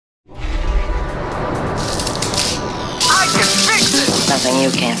something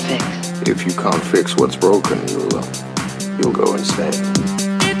you can't fix. If you can't fix what's broken, you'll go insane.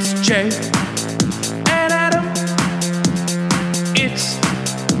 It's Jay and Adam. It's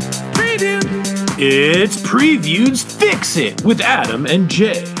Preview. It's Preview's Fix It with Adam and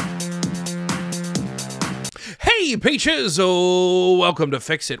Jay. Hey, Peaches! Oh, welcome to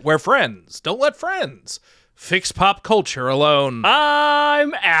Fix It, where friends don't let friends fix pop culture alone.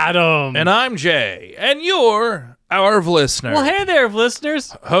 I'm Adam. And I'm Jay. And you're our listener. Well, hey there,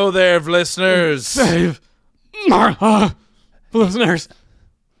 listeners. Ho there, listeners. Save Martha, listeners.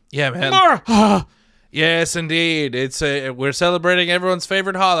 Yeah, man. Martha. Yes, indeed. We're celebrating everyone's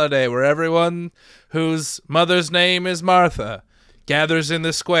favorite holiday, where everyone whose mother's name is Martha gathers in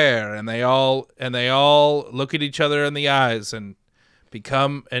the square, and they all look at each other in the eyes and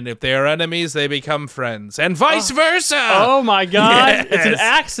if they are enemies, they become friends, and vice versa. Oh my God! Yes. It's an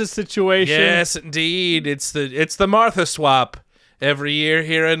Axis situation. Yes, indeed. It's the Martha swap every year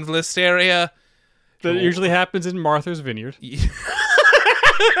here in Blisteria. That usually happens in Martha's Vineyard.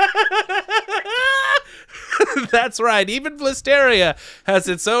 That's right. Even Blisteria has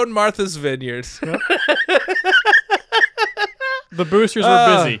its own Martha's Vineyard. The boosters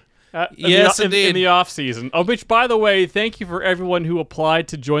were busy. Yes, indeed. In the off season. Oh, which, by the way, thank you for everyone who applied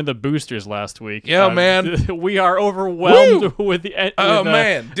to join the boosters last week. Yeah, man. We are overwhelmed with the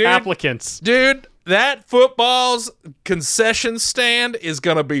applicants. Dude, that football's concession stand is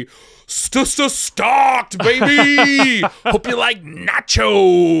gonna be stocked, baby. Hope you like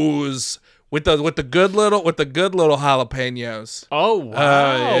nachos. With the good little jalapenos. Oh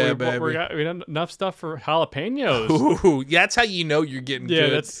wow! Yeah, baby. We got enough stuff for jalapenos. Ooh, that's how you know you're getting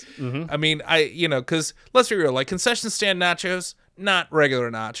good. That's. I mean, because let's be real, like concession stand nachos, not regular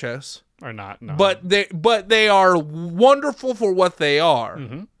nachos, Or not. No. but they are wonderful for what they are.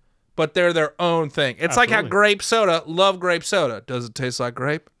 But they're their own thing. It's like how grape soda. Love grape soda. Does it taste like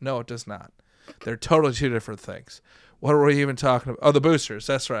grape? No, it does not. They're totally two different things. What are we even talking about? Oh, the boosters.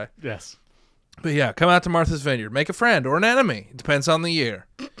 That's right. Yes. But yeah, come out to Martha's Vineyard. Make a friend or an enemy. It depends on the year.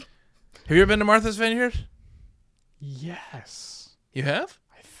 Have you ever been to Martha's Vineyard? Yes. You have?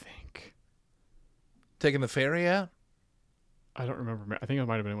 I think. Taking the ferry out? I don't remember. I think I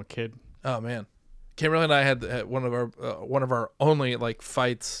might have been a kid. Oh man, Kimberly and I had one of our only like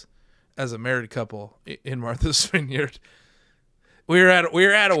fights as a married couple in Martha's Vineyard. We were at a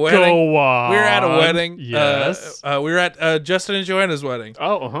wedding. Go on. We were at a wedding. Yes. We were at Justin and Joanna's wedding.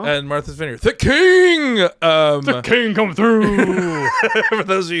 Oh, And Martha's Vineyard. The King. The King come through. For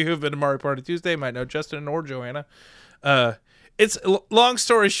those of you who've been to Mario Party Tuesday, might know Justin or Joanna. It's long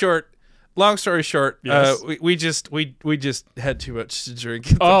story short. Yes. We just had too much to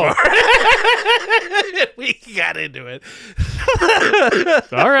drink at the bar. We got into it.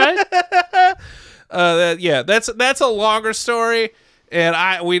 All right. That's a longer story,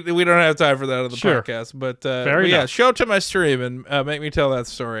 and we don't have time for that on the podcast. But show up to my stream and make me tell that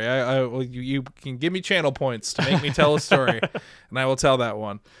story. You can give me channel points to make me tell a story, and I will tell that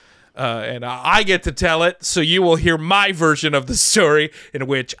one. And I get to tell it, so you will hear my version of the story in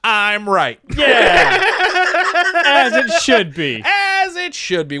which I'm right. Yeah. As it should be. As it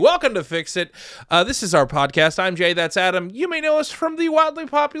should be. Welcome to Fix It. This is our podcast. I'm Jay, that's Adam. You may know us from the wildly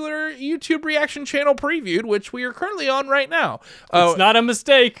popular YouTube reaction channel Previewed, which we are currently on right now. It's not a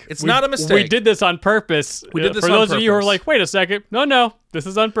mistake. It's not a mistake. We did this on purpose. We did this for on those of you who are purpose. like, wait a second. No, this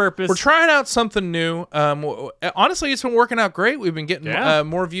is on purpose. We're trying out something new. Honestly, it's been working out great. We've been getting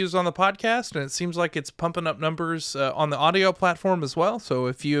more views on the podcast, and it seems like it's pumping up numbers on the audio platform as well. So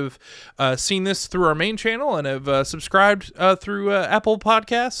if you've seen this through our main channel and have subscribed through Apple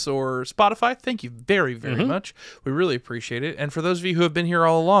Podcasts or Spotify, thank you very, very much. We really appreciate it. And for those of you who have been here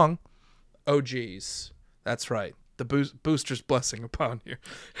all along, oh geez, that's right. The booster's blessing upon you.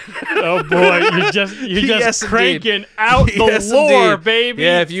 Oh boy, you're just Yes, cranking indeed. out the Yes, lore, indeed. baby.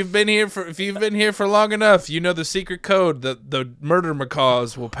 Yeah, if you've been here for long enough, you know the secret code that the murder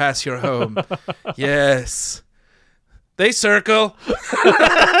macaws will pass your home. Yes. They circle.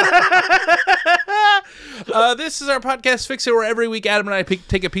 This is our podcast Fix It, where every week Adam and I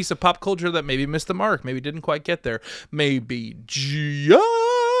take a piece of pop culture that maybe missed the mark, maybe didn't quite get there, maybe just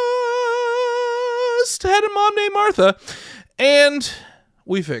had a mom named Martha, and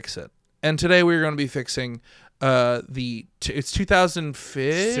we fix it. And today we're going to be fixing it's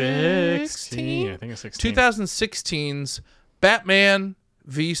 2016? I think it's 16. 2016's Batman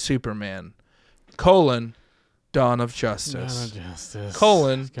v Superman, Dawn of Justice,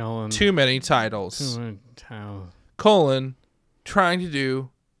 too many titles, trying to do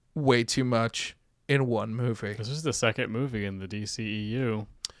way too much in one movie. This is the second movie in the DCEU.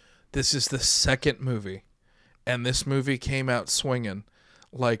 This is the second movie, and this movie came out swinging.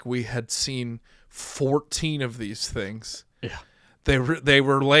 like we had seen 14 of these things. Yeah. They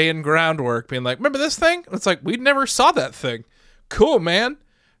were laying groundwork, being like, remember this thing? It's like, we never saw that thing. Cool, man.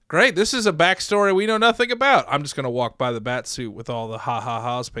 Great. This is a backstory we know nothing about. I'm just going to walk by the bat suit with all the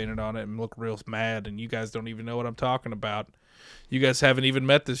ha-ha-ha's painted on it and look real mad, and you guys don't even know what I'm talking about. You guys haven't even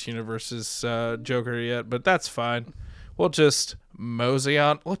met this universe's Joker yet, but that's fine. We'll just mosey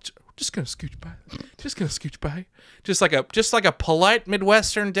on. Just going to scooch by. Just going to scooch by. Just like a polite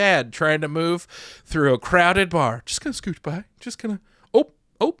Midwestern dad trying to move through a crowded bar. Just going to scooch by. Just going to,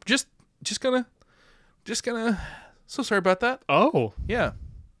 just going to, so sorry about that. Oh. Yeah.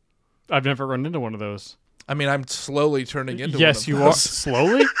 I've never run into one of those. I mean, I'm slowly turning into one of Yes, those. you are.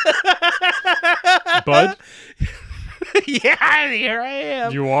 Slowly? Bud? Yeah, here I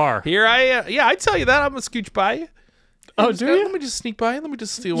am. You are. Here I am. Yeah, I tell you that. I'm going to scooch by you. Oh, do you? Let me just sneak by you. Let me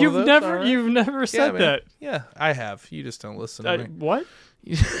just steal one of those. You've never said man. that. Yeah, I have. You just don't listen to me. What?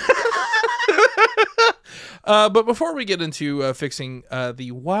 But before we get into fixing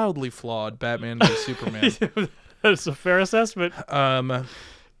the wildly flawed Batman v Superman, That's a fair assessment.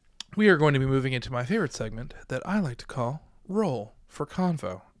 we are going to be moving into my favorite segment that I like to call Roll for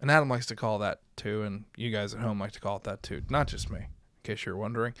Convo. And Adam likes to call that too, and you guys at home like to call it that too. Not just me, in case you're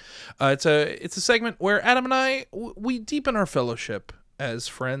wondering. It's a segment where Adam and I, we deepen our fellowship as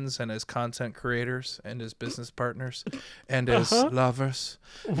friends and as content creators and as business partners and as lovers.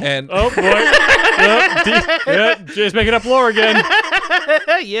 And Oh, boy. Jay's making up lore again.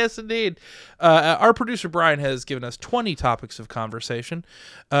 yes, indeed. Our producer, Brian, has given us 20 topics of conversation,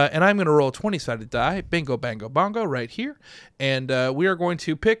 and I'm going to roll a 20-sided die, bingo, bango, bongo, right here, and we are going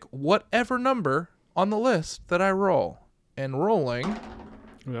to pick whatever number on the list that I roll. And rolling...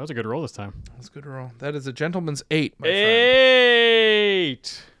 Ooh, that was a good roll this time. That's a good roll. That is a gentleman's 8, my friend.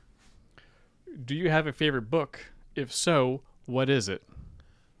 8! Do you have a favorite book? If so, what is it?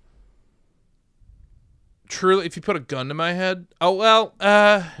 Truly, if you put a gun to my head, why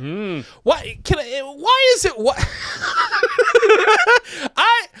is it what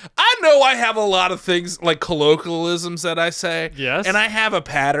I know I have a lot of things like colloquialisms that I say, yes, and I have a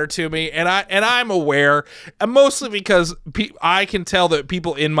patter to me, and I'm aware, and mostly because I can tell that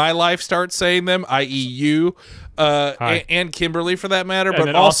people in my life start saying them, i.e. you, and Kimberly for that matter,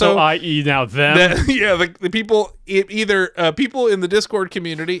 but also i.e. now them. The people, either people in the Discord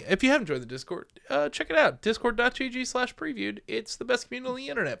community. If you haven't joined the Discord, check it out, discord.gg/previewed. It's the best community on the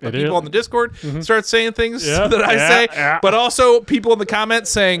internet. But people on the Discord start saying things that I say, but also people in the comments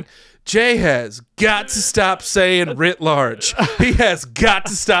saying, Jay has got to stop saying writ large. He has got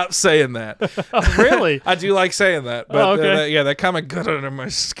to stop saying that. Oh, really? I do like saying that, but okay. that comment got under my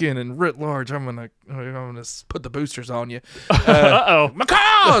skin. And writ large, I'm gonna put the boosters on you.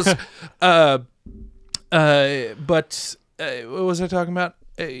 Macaws. But what was I talking about?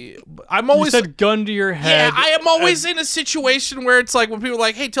 I'm always. You said gun to your head. Yeah, I am always in a situation where it's like when people are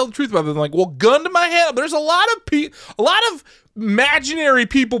like, "Hey, tell the truth about it." I'm like, "Well, gun to my head." There's a lot of imaginary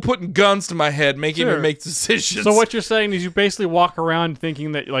people putting guns to my head, making me make decisions. So what you're saying is you basically walk around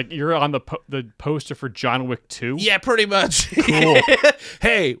thinking that like you're on the poster for John Wick 2? Yeah, pretty much. Cool.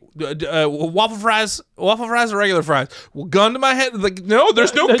 Hey, waffle fries or regular fries? Well, gun to my head. Like, no,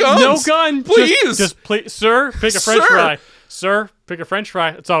 there's no guns. No gun. Please. Just please, sir, pick a French fry. Sir, pick a French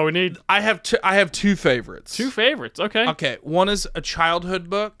fry. That's all we need. I have two favorites. Two favorites. Okay. Okay. One is a childhood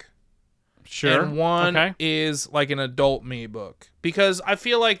book. Sure. And one is like an adult me book, because I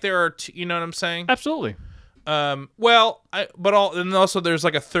feel like there are you know what I'm saying? Absolutely. And also there's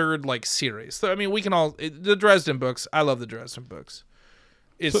like a third like series. So, I mean, we can the Dresden books. I love the Dresden books.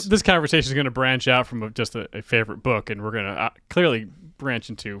 So this conversation is going to branch out from just a favorite book, and we're going to clearly branch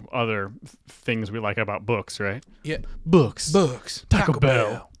into other things we like about books, right? Yeah. Books. Taco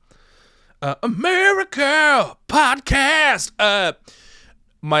Bell. America podcast.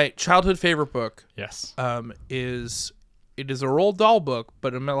 My childhood favorite book. Yes. Is a Roald Dahl book,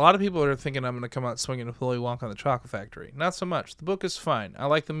 but a lot of people are thinking I'm going to come out swinging with Willy Wonka and the Chocolate Factory. Not so much. The book is fine. I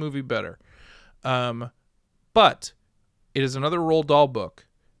like the movie better. But it is another Roald Dahl book,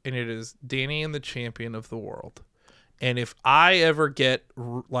 and it is Danny and the Champion of the World. And if I ever get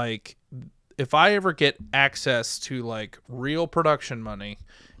access to like real production money,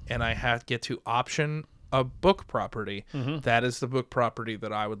 and I get to option a book property, that is the book property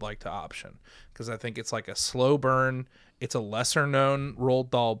that I would like to option, because I think it's like a slow burn. It's a lesser known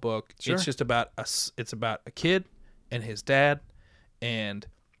Roald Dahl book. Sure. It's just about a kid and his dad, and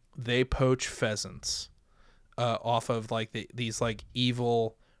they poach pheasants off of like these like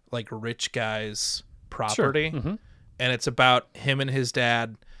evil like rich guys property. Sure. And it's about him and his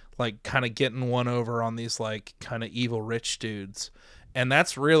dad like kind of getting one over on these like kind of evil rich dudes. And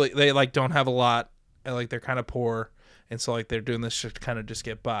that's really, they like don't have a lot, and like they're kind of poor, and so like they're doing this to kind of just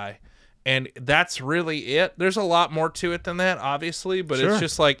get by. And that's really it. There's a lot more to it than that, obviously, but it's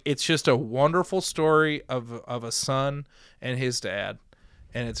just like, it's just a wonderful story of a son and his dad.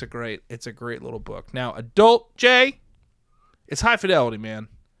 And it's a great little book. Now, adult Jay, it's high fidelity, man.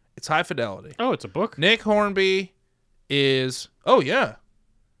 It's high fidelity. Oh, it's a book? Nick Hornby is, oh yeah.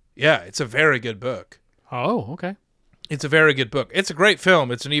 Yeah, it's a very good book. Oh, okay. It's a very good book. It's a great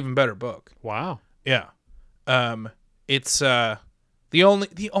film. It's an even better book. Wow. Yeah. It's the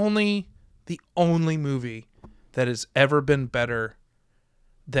only movie that has ever been better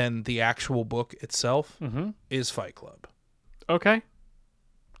than the actual book itself is Fight Club. Okay.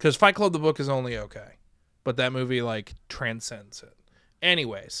 Because Fight Club, the book, is only okay. But that movie, like, transcends it.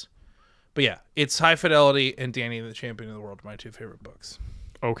 Anyways. But yeah, it's High Fidelity and Danny and the Champion of the World, my two favorite books.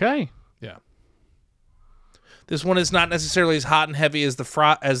 Okay. Yeah. This one is not necessarily as hot and heavy as the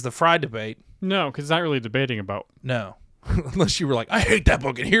Fry debate. No, because it's not really debating about. No. Unless you were like, I hate that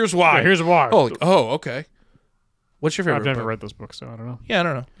book, and here's why. Yeah, here's why. Oh, okay. What's your favorite I've never book? read this book, so I don't know. Yeah, I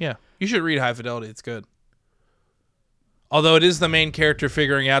don't know. Yeah. You should read High Fidelity. It's good. Although it is the main character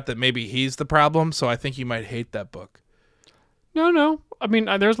figuring out that maybe he's the problem, so I think you might hate that book. No. I mean,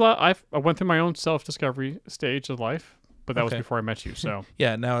 there's a lot. I went through my own self-discovery stage of life, but that was before I met you, so.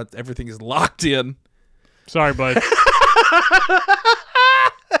 Yeah, now everything is locked in. Sorry, bud.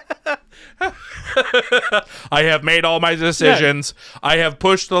 I have made all my decisions. Yeah. I have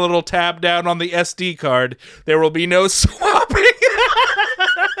pushed the little tab down on the SD card. There will be no swapping.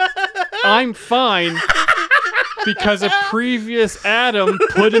 I'm fine because a previous Adam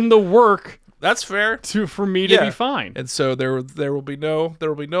put in the work. That's fair. For me to be fine. And so there will be no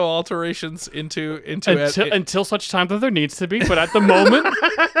alterations into until such time that there needs to be. But at the moment,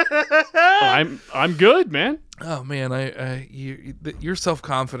 I'm good, man. Oh man, your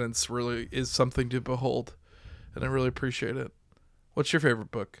self-confidence really is something to behold, and I really appreciate it. What's your favorite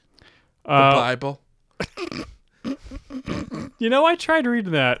book? The Bible. I tried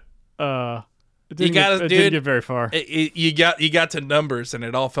reading that. It didn't get very far. You got to Numbers, and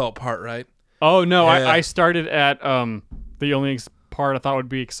it all fell apart, right? Oh no, yeah. I started at the only part I thought would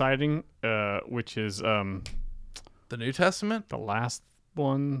be exciting, which is the New Testament, the last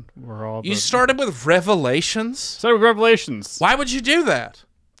one where all you started with Revelations. Started with Revelations. Why would you do that?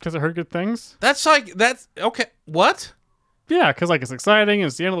 Because I heard good things. That's okay. What? Yeah, because like it's exciting and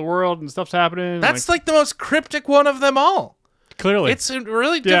it's the end of the world and stuff's happening. That's like the most cryptic one of them all. Clearly, it's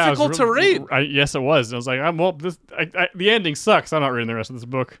really difficult to read. Yes, it was. And I was like, the ending sucks. I'm not reading the rest of this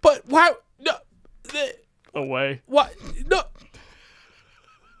book. But why? No. Away. What? No.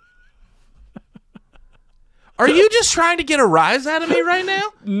 Are you just trying to get a rise out of me right now?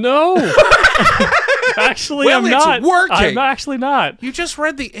 No. Actually, well, I'm not. It's working. I'm actually not. You just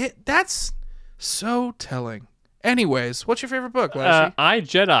read that's so telling. Anyways, what's your favorite book, Lashy? I,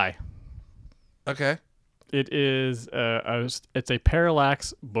 Jedi. Okay. It is it's a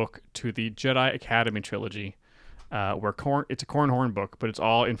parallax book to the Jedi Academy trilogy, where it's a Corran Horn book, but it's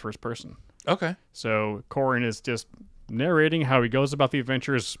all in first person. Okay. So Corran is just narrating how he goes about the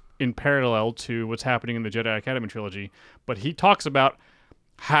adventures in parallel to what's happening in the Jedi Academy trilogy, but he talks about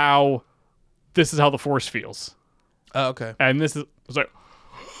how this is how the Force feels. Oh, okay. And it's like,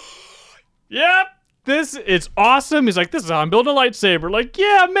 yep. It's awesome. He's like, this is how I'm building a lightsaber. Like,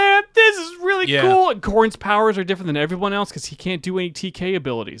 yeah, man, this is really cool. And Corran's powers are different than everyone else because he can't do any TK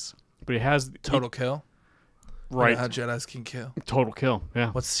abilities. But he has... Total kill? Right. How Jedis can kill. Total kill,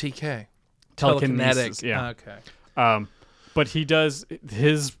 yeah. What's TK? Telekinetic. Yeah. Okay. But he does...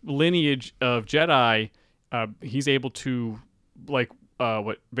 His lineage of Jedi, he's able to... Like,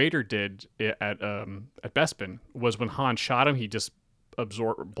 what Vader did at Bespin was when Han shot him, he just...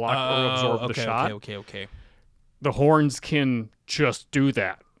 absorb the shot. Okay. The horns can just do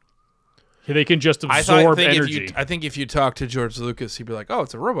that. They can just absorb energy. I think if you talk to George Lucas, he'd be like, "Oh,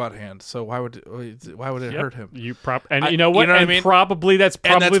 it's a robot hand. So why would it hurt him?" You know what? I mean? Probably that's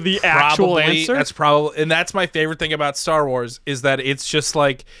the actual answer. That's my favorite thing about Star Wars is that it's just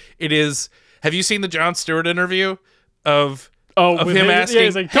like it is. Have you seen the Jon Stewart interview of him asking, yeah,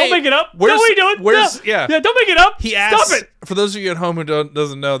 he's like, don't make it up. What are you doing? Yeah, don't make it up. He asks, stop it. For those of you at home who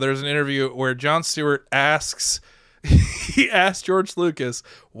doesn't know, there's an interview where Jon Stewart asks George Lucas,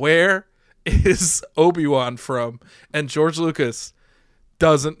 where is Obi-Wan from? And George Lucas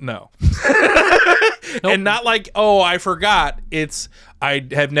doesn't know. Nope. And not like, oh, I forgot. It's, I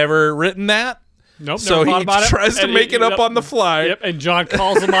have never written that. Nope. So he tries to make it up on the fly. Yep. And John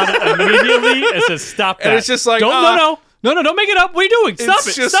calls him on it immediately and says, "Stop that!" And it's just like, no. No, don't make it up. What are you doing? Stop It's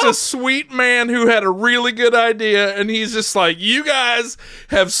it. just Stop. a sweet man who had a really good idea, and he's just like, you guys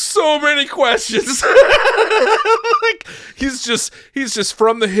have so many questions. Like, he's just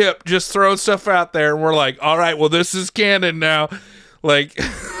from the hip, just throwing stuff out there, and we're like, all right, well, this is canon now. Like,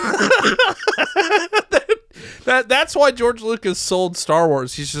 that's why George Lucas sold Star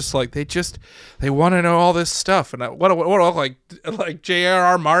Wars. He's just like, they want to know all this stuff, and what like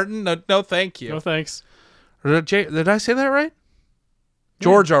J.R.R. Martin? No, thank you. No thanks. Did I say that right?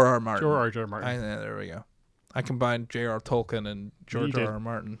 George R.R. Martin. George R.R. Martin. There we go. I combined J.R. Tolkien and George R.R.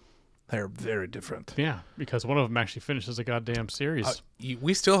 Martin. They're very different. Yeah, because one of them actually finishes a goddamn series.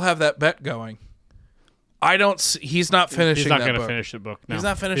 We still have that bet going. He's not finishing. He's not going to finish the book. No. He's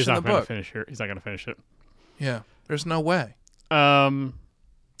not finishing the book. He's not going to finish it. Yeah, there's no way.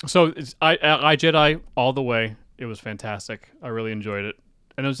 So I Jedi all the way. It was fantastic. I really enjoyed it.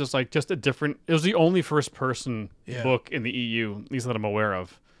 And it was just a different. It was the only first-person book in the EU, at least that I'm aware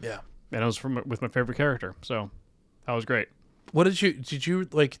of. Yeah, and it was with my favorite character, so that was great. What did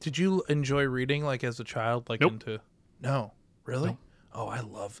you enjoy reading like as a child? Like Nope. No, really? No. Oh, I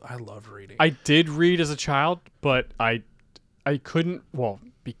love reading. I did read as a child, but I couldn't. Well,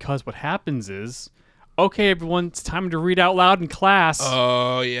 because what happens is, okay, everyone, it's time to read out loud in class.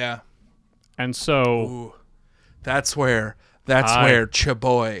 Oh yeah, and so ooh, that's where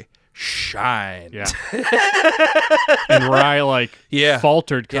Chaboy shined. Yeah. And where I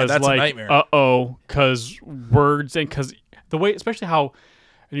faltered because because words and because the way, especially how,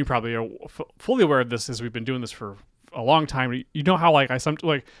 and you probably are fully aware of this as we've been doing this for a long time. You know how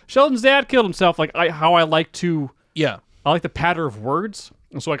Sheldon's dad killed himself. I like the patter of words.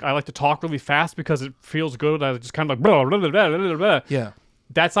 And so I like to talk really fast because it feels good. I just kind of blah, blah, blah, blah, blah, blah. Yeah.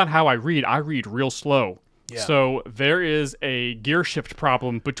 That's not how I read. I read real slow. Yeah. So there is a gear shift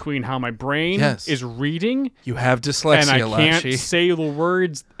problem between how my brain is reading. You have dyslexia, and I can't Lashy. say the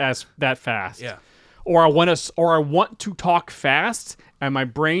words that fast. Yeah. Or I want to talk fast, and my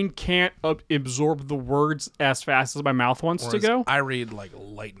brain can't absorb the words as fast as my mouth wants to go. I read like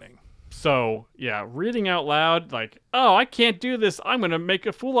lightning. So yeah, reading out loud, I can't do this. I'm gonna make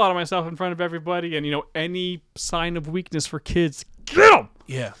a fool out of myself in front of everybody, and any sign of weakness for kids, get them.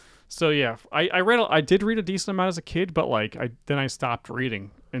 Yeah. So yeah, I did read a decent amount as a kid, but then I stopped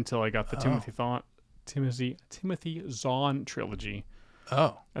reading until I got the Timothy Zahn trilogy.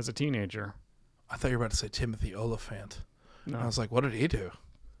 Oh, as a teenager. I thought you were about to say Timothy Oliphant. No. I was like, what did he do?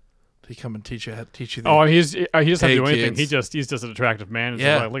 Did he come and teach you? The, oh, he doesn't do anything. Kids. He's just an attractive man. It's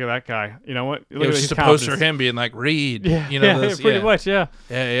Yeah. look at that guy. You know what? It was just a poster of him being like, read. Yeah, pretty much. Yeah.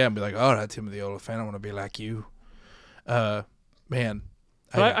 Yeah. And be like, all right, Timothy Oliphant, I want to be like you. Man.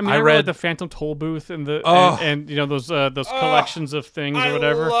 I read the Phantom Toll Booth and and those collections of things or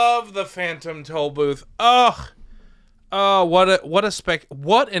whatever. I love the Phantom Toll Booth. What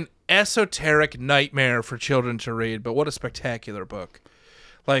an esoteric nightmare for children to read, but what a spectacular book.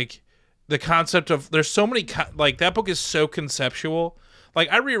 Like the concept of there's so many that book is so conceptual.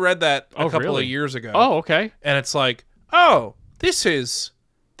 I reread that a couple of years ago. Oh, okay. And it's like, this is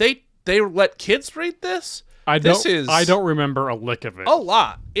they let kids read this? I don't remember a lick of it. A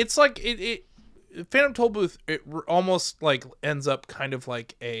lot. It's like it Phantom Toll Booth. It almost ends up kind of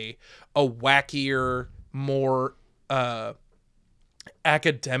like a wackier, more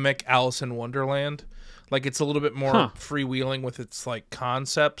academic Alice in Wonderland. It's a little bit more freewheeling with its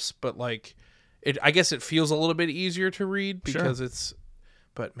concepts, but I guess it feels a little bit easier to read because it's.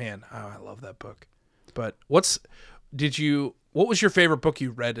 But man, I love that book. But what was your favorite book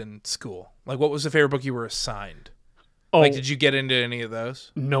you read in school? What was the favorite book you were assigned? Oh, did you get into any of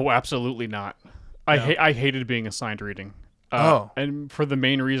those? No, absolutely not. No. I hated being assigned reading. And for the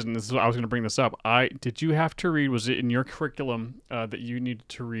main reason, I was going to bring this up. Did you have to read? Was it in your curriculum that you needed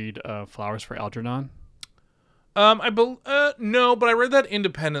to read Flowers for Algernon? No, but I read that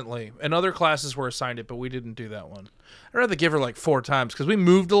independently, and other classes were assigned it, but we didn't do that one. I read The Giver 4 times because we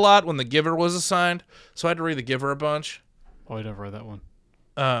moved a lot when The Giver was assigned, so I had to read The Giver a bunch. Oh, I never read that one.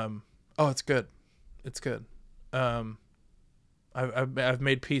 It's good. It's good. I've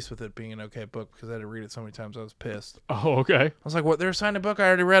made peace with it being an okay book because I had to read it so many times. I was pissed. Oh, okay. I was like, "What? They're assigned a book I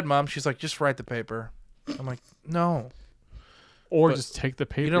already read, Mom." She's like, "Just write the paper." I'm like, "No." Or just take the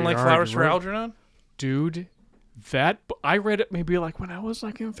paper. You don't like Flowers for Algernon? Dude, I read it maybe when I was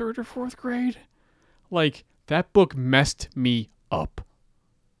in 3rd or 4th grade. That book messed me up.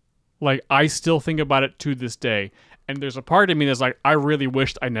 I still think about it to this day. And there's a part of me that's I really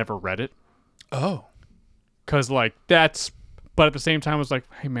wished I never read it. Oh. Because but at the same time, I was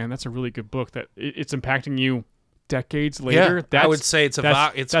hey man, that's a really good book that it's impacting you decades later. Yeah, I would say it's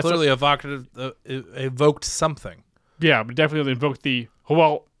clearly evoked something. Yeah, but definitely invoke the,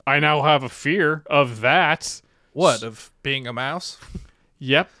 well, I now have a fear of that. What, of being a mouse?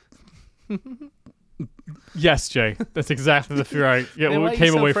 Yep. Yes, Jay. That's exactly the fear I Man,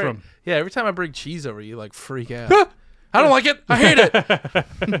 came away from. Yeah, every time I bring cheese over, you like freak out. I don't like it. I hate it.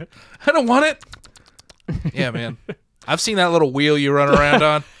 I don't want it. Yeah, man. I've seen that little wheel you run around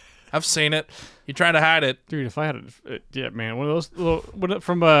on. I've seen it. You're trying to hide it. Dude, if I had yeah, man, one of those little,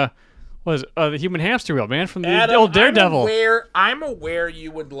 from, what is it, the human hamster wheel, man, from the old Daredevil. I'm aware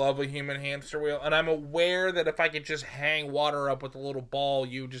you would love a human hamster wheel, and I'm aware that if I could just hang water up with a little ball,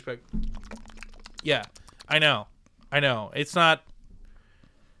 you would just be like, yeah, I know. It's not,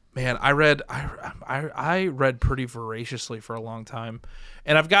 man, I read pretty voraciously for a long time,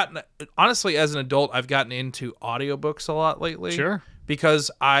 and I've gotten, honestly, as an adult, I've gotten into audiobooks a lot lately. Sure. Because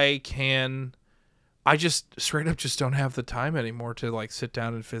I just straight up just don't have the time anymore to like sit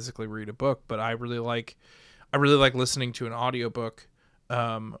down and physically read a book, but I really like listening to an audiobook.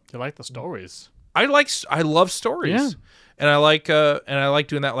 You like the stories. I love stories. Yeah. And I like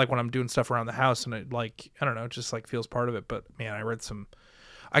doing that like when I'm doing stuff around the house, and it like, I don't know, it just like feels part of it. But man,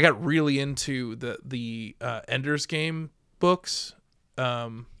 I got really into the Ender's Game books.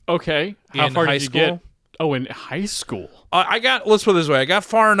 Okay. How far did you get? Oh, in high school. Let's put it this way. I got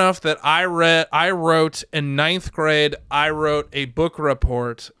far enough that I wrote in 9th grade, I wrote a book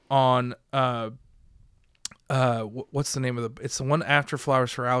report on, what's the name of it's the one after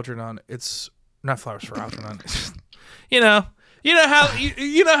Flowers for Algernon. It's not Flowers for Algernon. you know how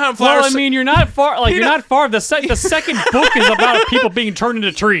Flowers. Well, I mean, you're not far. Like you're not far. The second book is about people being turned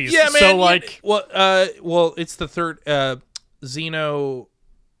into trees. Yeah, man. So like, well, it's the third. Xeno.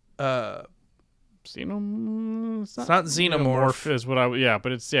 It's not Xenomorph. Is what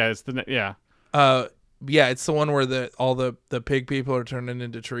but it's the it's the one where all the pig people are turning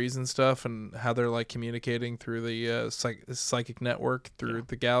into trees and stuff, and how they're like communicating through the psychic network through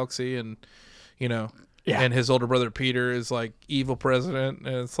the galaxy, and and his older brother Peter is like evil president,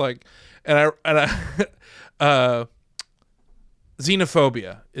 and it's like, and I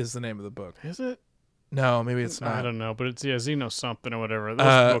Xenophobia is the name of the book. Is it? No, maybe it's not. I don't know, but it's Xeno something or whatever.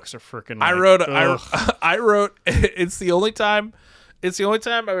 Those books are freaking. Like, I wrote. It's the only time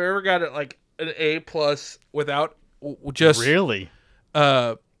I've ever got it like an A+ without just really.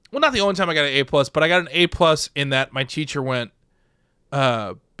 Well, not the only time I got an A+, but I got an A+ in that my teacher went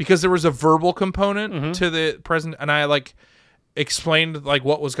because there was a verbal component to the present, and I like explained like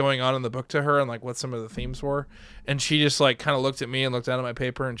what was going on in the book to her and like what some of the themes were, and she just like kind of looked at me and looked down at my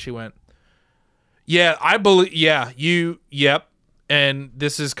paper, and she went, "Yeah, I believe. Yeah, yep. And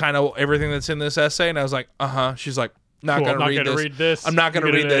this is kind of everything that's in this essay." And I was like, She's like, not going to read this. I'm not going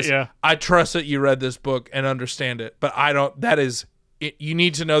to read this. Yeah. I trust that you read this book and understand it, but I don't. You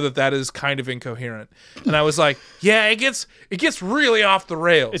need to know that is kind of incoherent. And I was like, yeah, it gets really off the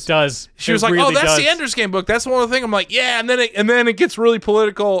rails. It does. She was like, really, that's the Ender's Game book. That's one of the things. I'm like, yeah, and then it gets really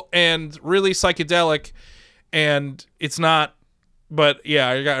political and really psychedelic, and it's not. But yeah,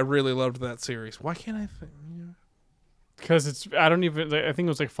 I really loved that series. Why can't I think? Because I think it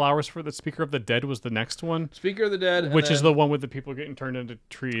was like Flowers for the Speaker of the Dead was the next one. Speaker of the Dead, which is the one with the people getting turned into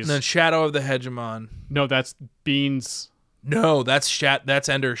trees. And then Shadow of the Hegemon. No, that's Beans. No, that's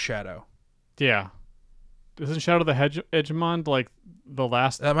Ender's Shadow. Yeah, isn't Shadow of the Hegemon like the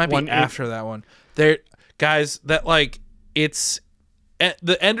last? That might be after that one. There, guys, that like it's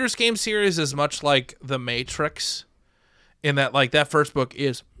the Ender's Game series is much like The Matrix. In that, like, that first book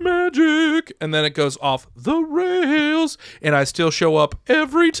is magic, and then it goes off the rails, and I still show up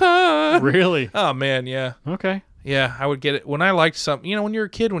every time. Really? Oh, man, yeah. Okay. Yeah, I would get it. When I liked something, when you're a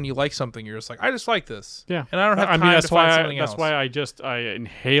kid, when you like something, you're just like, I just like this. Yeah. And I don't have time to find something else. That's why I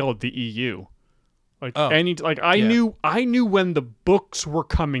inhaled the EU. Like, I knew when the books were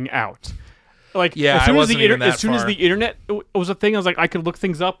coming out. Like, yeah, as soon as the internet was a thing, I was like, I could look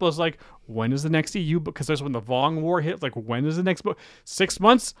things up. I was like, when is the next EU book? Because that's when the Vong War hit. Like, when is the next book? 6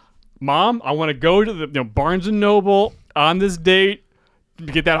 months? Mom, I want to go to the Barnes & Noble on this date.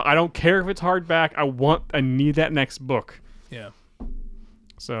 Get that. I don't care if it's hardback. I need that next book. Yeah.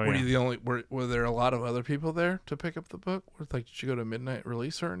 So, were you the only? Were there a lot of other people there to pick up the book? Like, did you go to midnight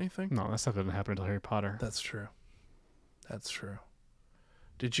release or anything? No, that stuff didn't happen until Harry Potter. That's true.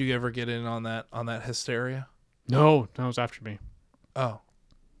 Did you ever get in on that hysteria? No, that was after me. Oh.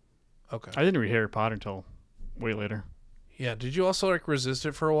 Okay. I didn't read Harry Potter until way later. Yeah. Did you also like resist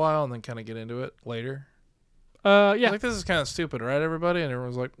it for a while and then kind of get into it later? Yeah. Like, this is kind of stupid, right, everybody? And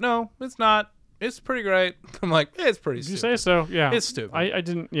everyone's like, no, it's not. It's pretty great. I'm like, it's pretty stupid. You say so? Yeah. It's stupid. I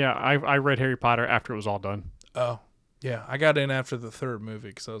didn't. Yeah. I read Harry Potter after it was all done. Oh. Yeah. I got in after the third movie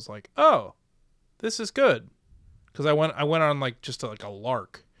because I was like, oh, this is good. because I went on like just like a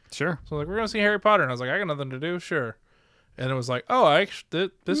lark. Sure. So like, we're gonna see Harry Potter, and I was like, I got nothing to do, sure. And it was like, oh,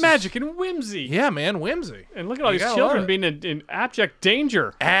 this magic and whimsy. Yeah, man, whimsy. And look at all these children being in abject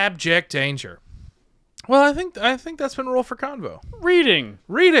danger. Abject danger. Well, I think that's been a rule for Convo. Reading.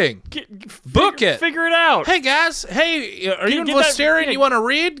 Book it. Figure it out. Hey guys, are you in Listeria? You want to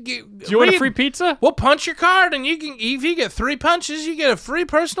read? Do you want a free pizza? We'll punch your card, and if you get 3 punches, you get a free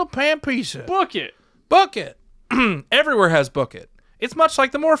personal pan pizza. Book it. Book it. Everywhere has book it. It's much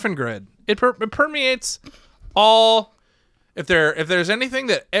like the Morphin Grid. It permeates all. If there's anything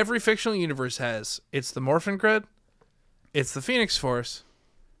that every fictional universe has, it's the Morphin Grid, it's the Phoenix Force,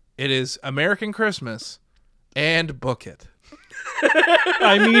 it is American Christmas, and book it.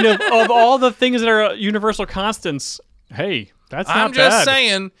 I mean, of all the things that are universal constants, hey, that's not bad. I'm just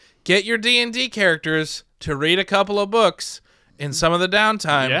saying, get your D&D characters to read a couple of books in some of the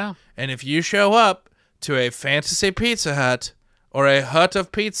downtime. Yeah. And if you show up to a fantasy Pizza Hut or a hut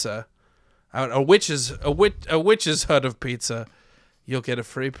of pizza, a witch's hut of pizza, you'll get a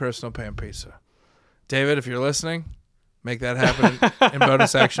free personal pan pizza. David, if you're listening, make that happen in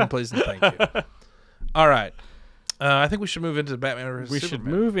bonus action, please and thank you. All right. I think we should move into Batman versus Superman. We should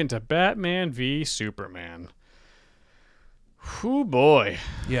move into Batman v Superman. Whoo boy.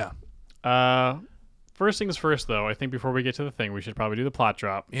 Yeah. First things first, though. I think before we get to the thing, we should probably do the plot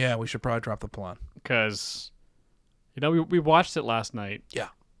drop. Yeah, we should probably drop the plot. Because, we watched it last night. Yeah.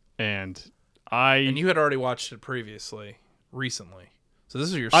 And you had already watched it recently. So this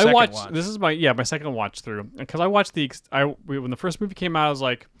is your second watch. This is my second watch through. Because I watched when the first movie came out, I was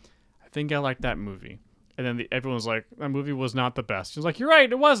like, I think I like that movie. And then everyone was like, that movie was not the best. She was like, you're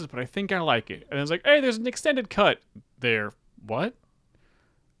right, it wasn't, but I think I like it. And I was like, hey, there's an extended cut there. What?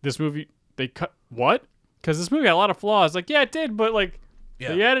 This movie, they cut, what? Because this movie had a lot of flaws. Like, yeah, it did, but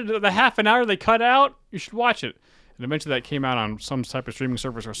they added the half an hour they cut out. You should watch it. And eventually that came out on some type of streaming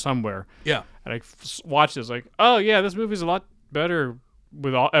service or somewhere. Yeah. And I watched it. I was like, oh, yeah, this movie's a lot better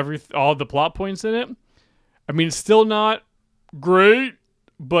with all the plot points in it. I mean, it's still not great,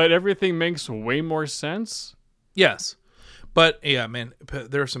 but everything makes way more sense. Yes. But, yeah, man,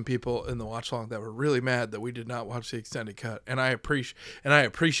 there are some people in the watch along that were really mad that we did not watch the extended cut. And I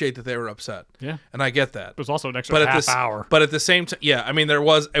appreciate that they were upset. Yeah. And I get that. It was also an extra half hour. But at the same time, yeah, I mean, it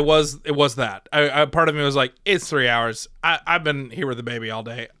was that. Part of me was like, it's 3 hours. I've been here with the baby all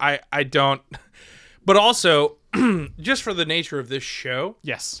day. I don't. But also, just for the nature of this show.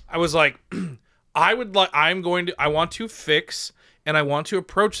 Yes. I was like, I want to fix. And I want to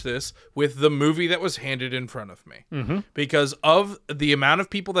approach this with the movie that was handed in front of me. Mm-hmm. Because of the amount of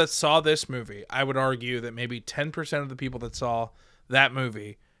people that saw this movie, I would argue that maybe 10% of the people that saw that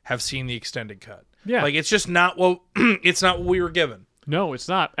movie have seen the extended cut. Yeah. Like, it's just not it's not what we were given. No, it's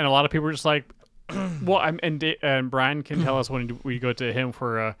not. And a lot of people are just like, well, and Brian can tell us when we go to him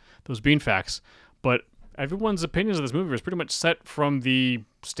for those bean facts. But everyone's opinions of this movie was pretty much set from the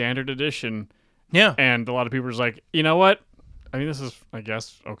standard edition. Yeah. And a lot of people are just like, you know what? I mean, this is, I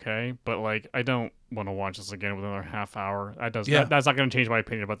guess, okay, but I don't want to watch this again with another half hour. That's not going to change my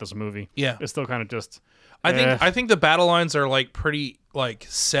opinion about this movie. Yeah, it's still kind of just. I think the battle lines are pretty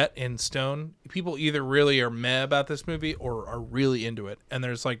set in stone. People either really are meh about this movie or are really into it, and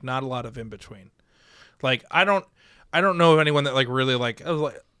there's not a lot of in between. I don't know of anyone that really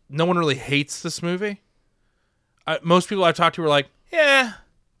no one really hates this movie. Most people I've talked to were like, yeah,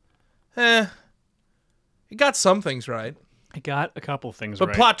 it got some things right. I got a couple things right.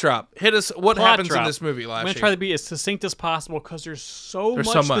 But plot drop. Hit us. What happens in this movie, Lashy? I'm going to try to be as succinct as possible because there's so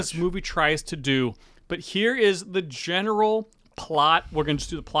much this movie tries to do. But here is the general plot. We're going to just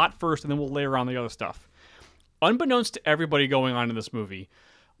do the plot first, and then we'll layer on the other stuff. Unbeknownst to everybody going on in this movie,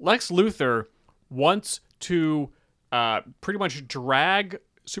 Lex Luthor wants to pretty much drag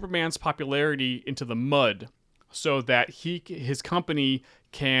Superman's popularity into the mud so that his company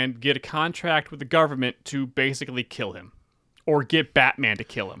can get a contract with the government to basically kill him. Or get Batman to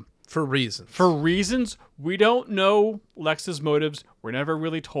kill him. For reasons. For reasons. We don't know Lex's motives. We're never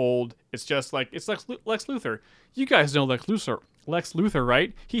really told. It's just it's Lex Luthor. You guys know Lex Luthor,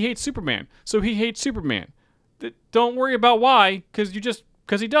 right? He hates Superman. So he hates Superman. Don't worry about why, because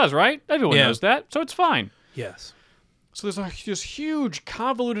he does, right? Everyone knows that. So it's fine. Yes. So there's this huge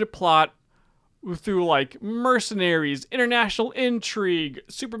convoluted plot through mercenaries, international intrigue,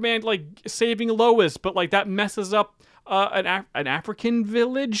 Superman saving Lois, but that messes up an African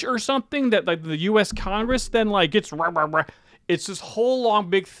village or something that the U.S. Congress then gets rah, rah, rah. It's this whole long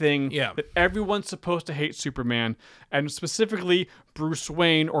big thing that everyone's supposed to hate Superman, and specifically Bruce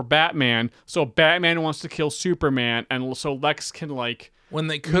Wayne or Batman. So Batman wants to kill Superman, and so Lex can When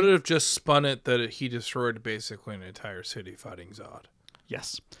they could have just spun it that he destroyed basically an entire city fighting Zod.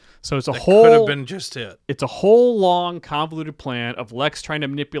 Yes. So it's could have been just it. It's a whole long convoluted plan of Lex trying to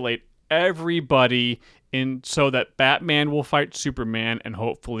manipulate everybody in so that Batman will fight Superman and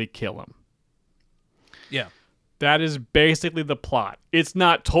hopefully kill him. Yeah. That is basically the plot. It's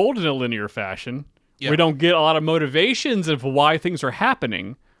not told in a linear fashion. Yeah. We don't get a lot of motivations of why things are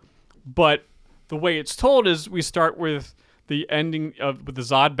happening. But the way it's told is we start with the ending with the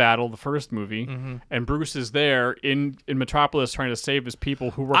Zod battle, the first movie, and Bruce is there in Metropolis trying to save his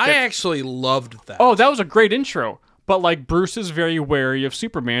people who were... I actually loved that. Oh, that was a great intro. But, like, Bruce is very wary of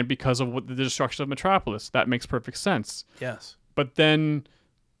Superman because of the destruction of Metropolis. That makes perfect sense. Yes. But then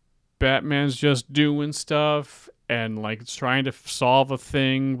Batman's just doing stuff and, like, trying to solve a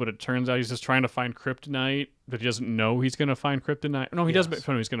thing, but it turns out he's just trying to find kryptonite, that he doesn't know he's going to find kryptonite. No, he does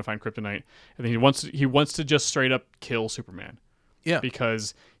know he's going to find kryptonite. And then he wants to just straight up kill Superman. Yeah.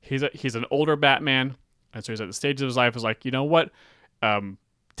 Because he's an older Batman, and so he's at the stage of his life is like, you know what?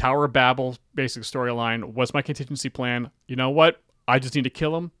 Tower of Babel, basic storyline. What's my contingency plan? You know what? I just need to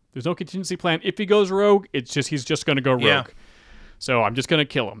kill him. There's no contingency plan. If he goes rogue, he's just going to go rogue. Yeah. So I'm just going to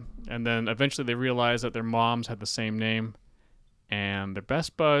kill him. And then eventually they realize that their moms had the same name, and they're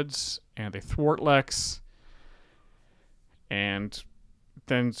best buds, and they thwart Lex. And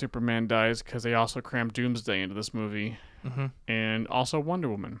then Superman dies because they also crammed Doomsday into this movie, and also Wonder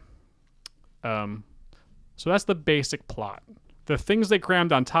Woman. So that's the basic plot. The things they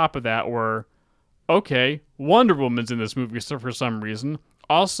crammed on top of that were, okay, Wonder Woman's in this movie for some reason.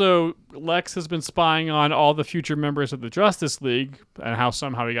 Also, Lex has been spying on all the future members of the Justice League and how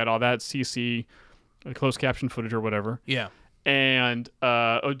somehow he got all that CC, closed caption footage or whatever. Yeah. And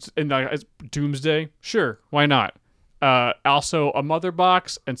Doomsday, sure, why not? Also, a mother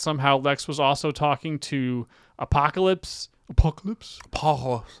box, and somehow Lex was also talking to Apocalypse.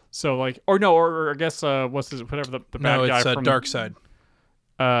 So like, or I guess whatever the bad guy from Darkseid.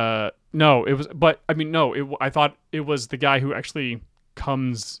 No, it was, but I mean, no, I thought it was the guy who actually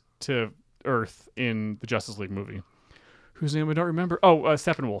comes to Earth in the Justice League movie, whose name I don't remember. Oh,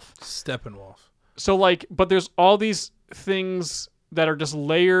 Steppenwolf. So like, but there's all these things that are just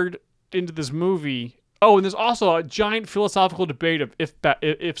layered into this movie. Oh, and there's also a giant philosophical debate of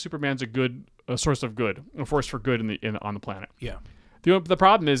if Superman's a source of good, a force for good on the planet. Yeah. The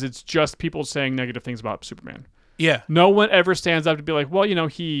problem is it's just people saying negative things about Superman. Yeah. No one ever stands up to be like, well,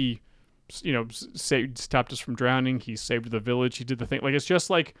 he, stopped us from drowning. He saved the village. He did the thing. Like, it's just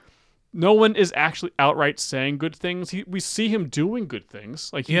like no one is actually outright saying good things. We see him doing good things.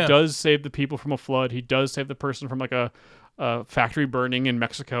 Like, he does save the people from a flood. He does save the person from like a factory burning in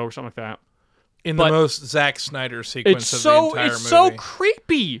Mexico or something like that. The most Zack Snyder sequence of the entire movie. It's so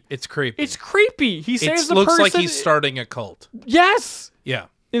creepy. It's creepy. It's creepy. He saves the person. It looks like he's starting a cult. Yes. Yeah.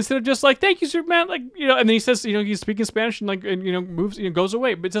 Instead of just like, thank you, Superman, like, and then he says, he's speaking Spanish and like, and moves, goes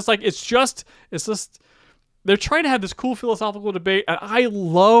away. But it's just like, it's just, they're trying to have this cool philosophical debate, and I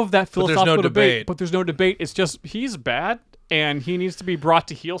love that philosophical debate. But there's no debate. It's just, he's bad, and he needs to be brought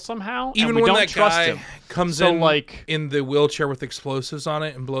to heel somehow. Even and we when don't that trust guy him. comes in like in the wheelchair with explosives on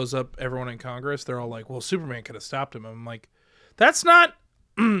it and blows up everyone in Congress, they're all like, well, Superman could have stopped him. I'm like, that's not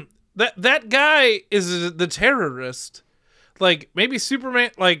that guy is the terrorist. Like, maybe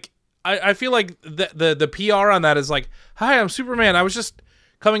Superman, like, I feel like the PR on that is like, hi, I'm Superman. I was just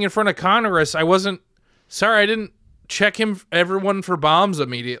coming in front of Congress. I didn't check everyone for bombs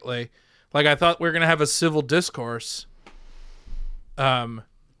immediately. Like, I thought we were going to have a civil discourse. And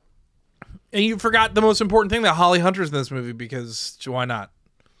you forgot the most important thing, that Holly Hunter's in this movie, because why not?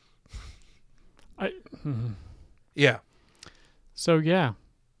 Yeah. So, yeah.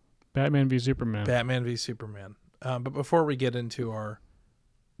 Batman v Superman. But before we get into our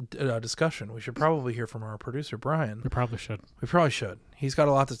discussion, we should probably hear from our producer, Brian. We probably should. He's got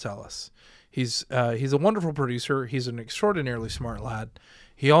a lot to tell us. He's a wonderful producer. He's an extraordinarily smart lad.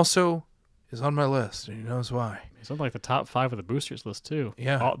 He also is on my list, and he knows why. He's on like the top 5 of the boosters list too.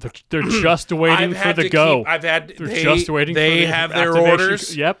 Yeah, they're just waiting for the go. They're just waiting. They have their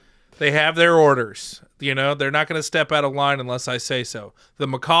orders. Yep. They have their orders. They're not going to step out of line unless I say so. The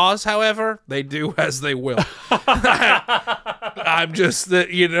macaws, however, they do as they will. I'm just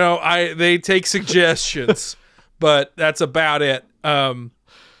that they take suggestions, but that's about it.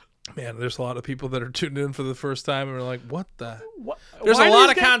 Man, there's a lot of people that are tuned in for the first time and are like, "What the?" There's a lot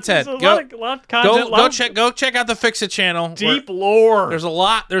of content. Go check out the Fix It channel. Deep lore. There's a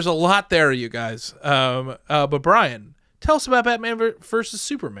lot there, you guys. But Brian, tell us about Batman versus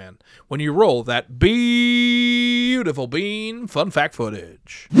Superman when you roll that beat. beautiful bean fun fact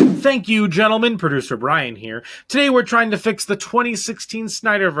footage. Thank you, gentlemen. Producer Brian here. Today we're trying to fix the 2016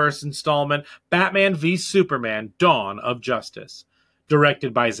 Snyderverse installment, Batman v Superman: Dawn of Justice.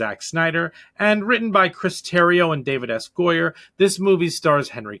 Directed by Zack Snyder and written by Chris Terrio and David S. Goyer, this movie stars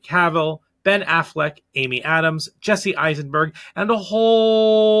Henry Cavill, Ben Affleck, Amy Adams, Jesse Eisenberg, and a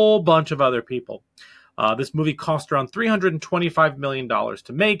whole bunch of other people. This movie cost around $325 million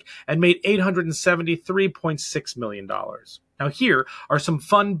to make and made $873.6 million. Now here are some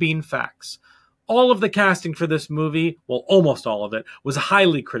fun bean facts. All of the casting for this movie, well, almost all of it, was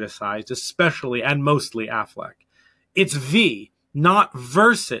highly criticized, especially and mostly Affleck. It's V, not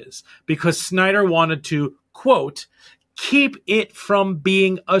versus, because Snyder wanted to, quote, keep it from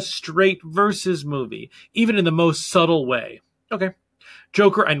being a straight versus movie, even in the most subtle way. Okay.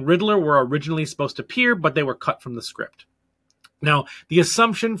 Joker and Riddler were originally supposed to appear, but they were cut from the script. Now, the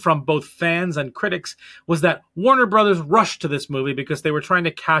assumption from both fans and critics was that Warner Brothers rushed to this movie because they were trying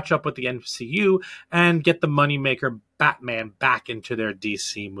to catch up with the MCU and get the moneymaker Batman back into their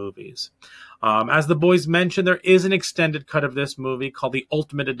DC movies. As the boys mentioned, there is an extended cut of this movie called the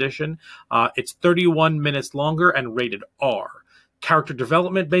Ultimate Edition. It's 31 minutes longer and rated R. Character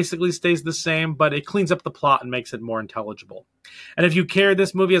development basically stays the same, but it cleans up the plot and makes it more intelligible. And if you care,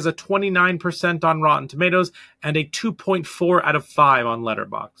 this movie has a 29% on Rotten Tomatoes and a 2.4 out of 5 on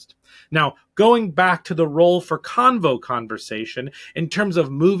Letterboxd. Now, going back to the role for convo conversation, in terms of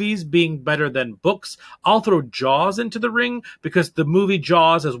movies being better than books, I'll throw Jaws into the ring because the movie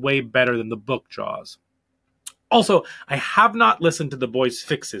Jaws is way better than the book Jaws. Also, I have not listened to the boys'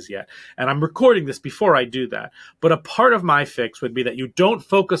 fixes yet, and I'm recording this before I do that. But a part of my fix would be that you don't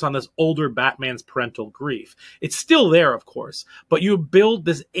focus on this older Batman's parental grief. It's still there, of course, but you build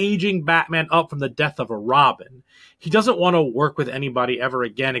this aging Batman up from the death of a Robin. He doesn't want to work with anybody ever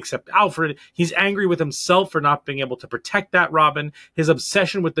again except Alfred. He's angry with himself for not being able to protect that Robin. His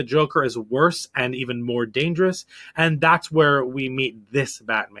obsession with the Joker is worse and even more dangerous, and that's where we meet this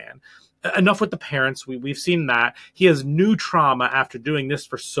Batman. Enough with the parents. We've seen that. He has new trauma after doing this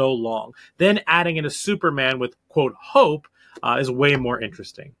for so long. Then adding in a Superman with, quote, hope is way more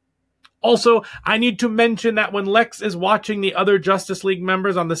interesting. Also, I need to mention that when Lex is watching the other Justice League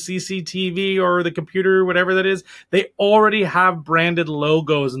members on the CCTV or the computer, whatever that is, they already have branded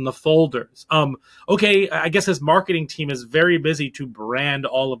logos in the folders. Okay, I guess his marketing team is very busy to brand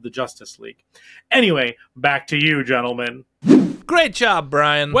all of the Justice League. Anyway, back to you, gentlemen. Great job,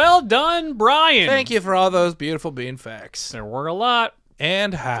 Brian. Well done, Brian. Thank you for all those beautiful bean facts. There were a lot.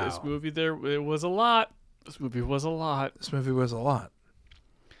 And how? This movie, it was a lot. This movie was a lot. This movie was a lot.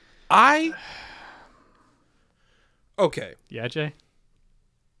 Okay. Yeah, Jay?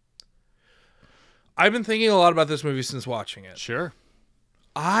 I've been thinking a lot about this movie since watching it. Sure.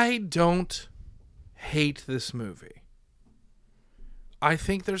 I don't hate this movie. I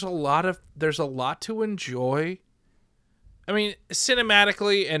think there's a lot to enjoy. I mean,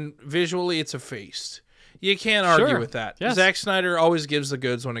 cinematically and visually, it's a feast. You can't argue with that. Yes. Zack Snyder always gives the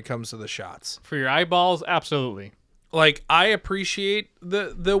goods when it comes to the shots. For your eyeballs, absolutely. Like, I appreciate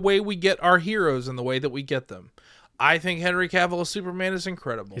the way we get our heroes and the way that we get them. I think Henry Cavill as Superman is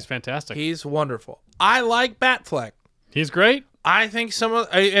incredible. He's fantastic. He's wonderful. I like Batfleck. He's great. I think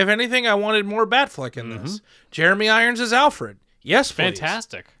if anything, I wanted more Batfleck in this. Jeremy Irons as Alfred. Yes, please.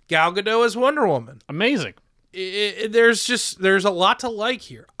 Fantastic. Gal Gadot as Wonder Woman. Amazing. There's a lot to like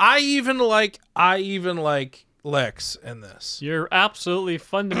here. I even like Lex in this. You're absolutely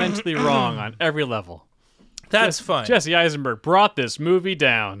fundamentally wrong on every level. That's fine. Jesse Eisenberg brought this movie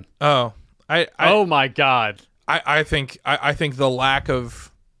down. Oh, oh my God. I think the lack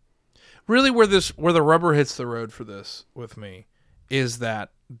of really where the rubber hits the road for this with me is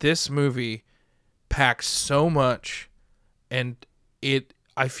that this movie packs so much, and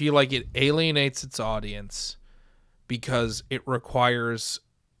I feel like it alienates its audience because it requires,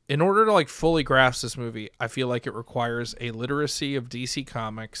 in order to like fully grasp this movie, I feel like it requires a literacy of DC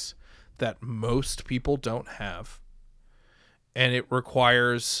Comics that most people don't have. And it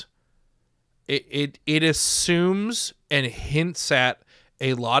requires, it assumes and hints at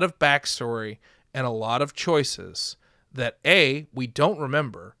a lot of backstory and a lot of choices that we don't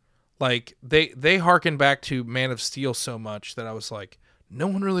remember. Like they harken back to Man of Steel so much that I was like, no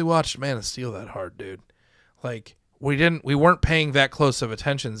one really watched Man of Steel that hard, dude. Like we weren't paying that close of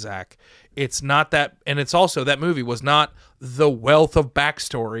attention, Zach. It's not that, and it's also that movie was not the wealth of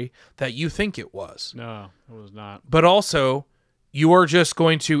backstory that you think it was. No, it was not. But also, you are just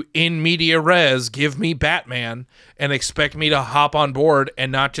going to, in media res, give me Batman and expect me to hop on board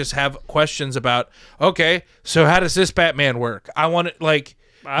and not just have questions about, okay, so how does this Batman work? I want it, like,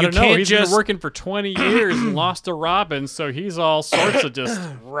 I don't know. He's been working for 20 years and lost to Robin, so he's all sorts of just.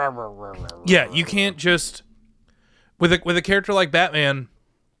 Yeah, you can't just with a character like Batman.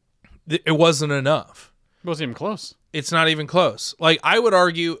 It wasn't enough. It wasn't even close. It's not even close. Like I would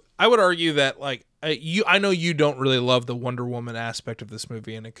argue that like I know you don't really love the Wonder Woman aspect of this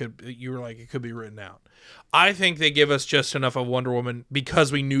movie, and it could be written out. I think they give us just enough of Wonder Woman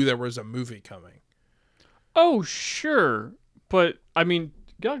because we knew there was a movie coming. Oh sure, but I mean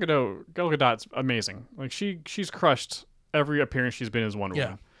Gal Gadot's amazing. Like she's crushed every appearance she's been as Wonder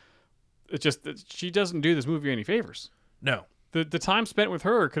Woman. It's just that she doesn't do this movie any favors. No. The time spent with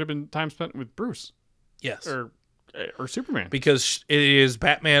her could have been time spent with Bruce. Yes. Or Superman. Because it is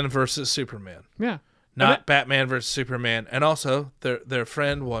Batman versus Superman. Yeah. Not Batman versus Superman. And also their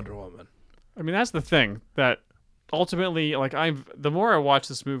friend Wonder Woman. I mean, that's the thing. That ultimately, like, the more I watch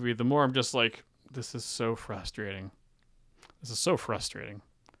this movie, the more I'm just like, this is so frustrating. This is so frustrating.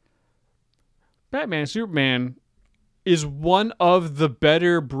 Batman and Superman is one of the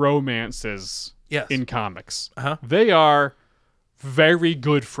better bromances in comics. They are very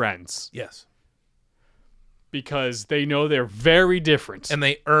good friends. Yes. Because they know they're very different. And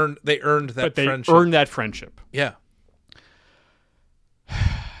they earned that friendship. They earned that friendship. Yeah.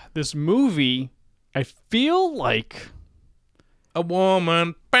 This movie, I feel like a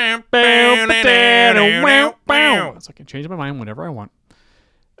woman. So I can change my mind whenever I want.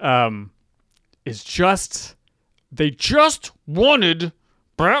 Is just they just wanted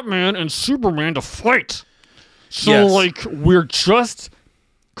Batman and Superman to fight. So like we're just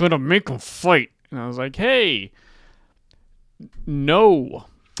gonna make them fight. And I was like, hey, no,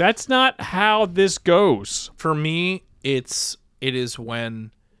 that's not how this goes. For me, it is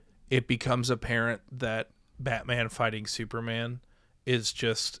when it becomes apparent that Batman fighting Superman is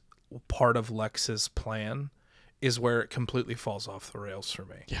just part of Lex's plan, is where it completely falls off the rails for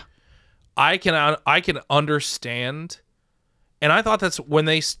me. Yeah. I can understand, and I thought that's when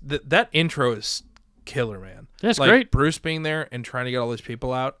that intro is killer, man. That's like, great. Bruce being there and trying to get all these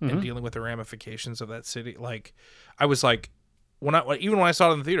people out and dealing with the ramifications of that city. Like, I was like, even when I saw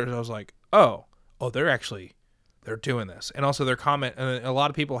it in the theaters, I was like, oh, they're doing this. And also their comment, and a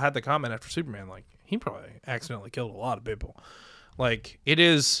lot of people had the comment after Superman, like, he probably accidentally killed a lot of people. Like,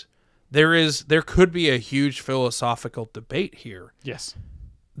 there could be a huge philosophical debate here. Yes.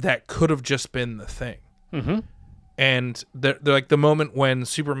 That could have just been the thing. Mm-hmm. And they're like the moment when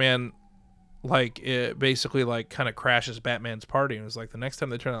Superman it basically kind of crashes Batman's party and was like, the next time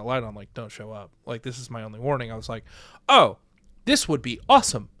they turn that light on, like, don't show up. Like, this is my only warning. I was like, oh, this would be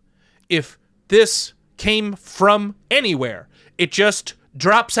awesome if this came from anywhere. It just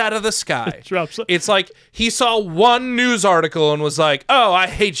drops out of the sky. It's like he saw one news article and was like, oh, I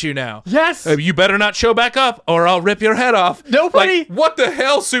hate you now. Yes. You better not show back up or I'll rip your head off. Nobody. Like, what the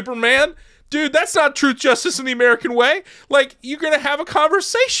hell, Superman? Dude, that's not truth, justice, in the American way. Like, you're going to have a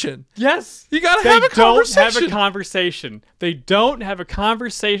conversation. Yes. You got to have a conversation. They don't have a conversation. They don't have a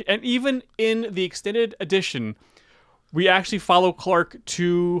conversation. And even in the extended edition, we actually follow Clark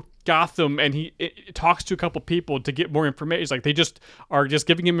to Gotham, and he talks to a couple people to get more information. It's like they just are just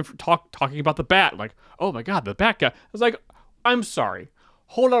giving him talking about the bat. Like, oh my God, the bat guy. I was like, I'm sorry.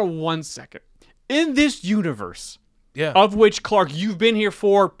 Hold on one second. In this universe... Yeah. Of which, Clark, you've been here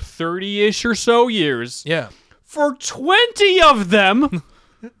for 30-ish or so years. Yeah. For 20 of them,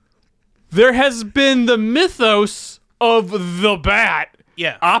 there has been the mythos of the Bat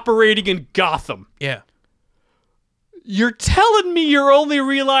operating in Gotham. Yeah. You're telling me you're only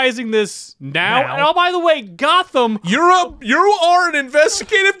realizing this now? And oh, by the way, Gotham... You are an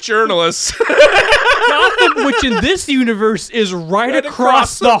investigative journalist. Gotham, which in this universe is right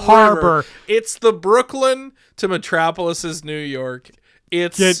across the harbor. It's the Brooklyn to Metropolis's New York.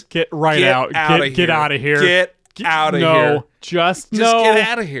 It's get out of here. Get out of here. No, just get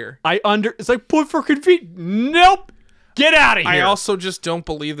out of here. It's like put for convenience. Nope. Get out of here. I also just don't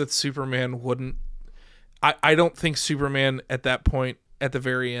believe that Superman wouldn't. I don't think Superman at that point, at the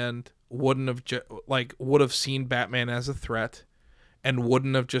very end, wouldn't have would have seen Batman as a threat, and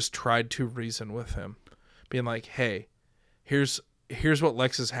wouldn't have just tried to reason with him, being like, "Hey, here's what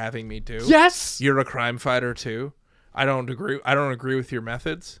Lex is having me do. Yes, you're a crime fighter too. I don't agree with your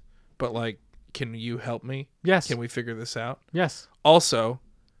methods, but like, can you help me? Yes. Can we figure this out? Yes. Also,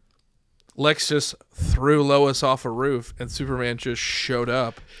 Lex just threw Lois off a roof, and Superman just showed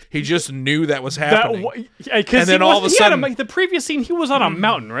up. He just knew that was happening. And then all of a sudden, the previous scene, he was on a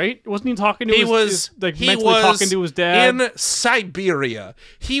mountain, right? Wasn't he talking to talking to his dad in Siberia?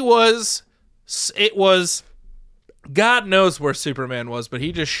 It was God knows where Superman was, but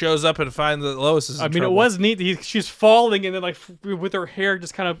he just shows up and finds that Lois is in trouble. it was neat. She's falling, and then like with her hair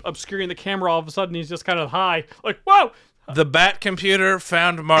just kind of obscuring the camera, all of a sudden he's just kind of high, like whoa. The Bat computer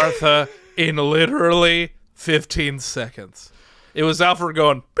found Martha in literally 15 seconds. It was Alfred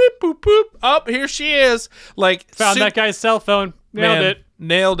going beep boop boop. Up here she is. Like Found that guy's cell phone.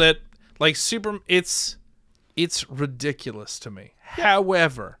 Nailed it. Like it's ridiculous to me.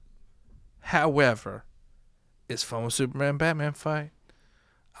 However, it's fun with Superman Batman fight.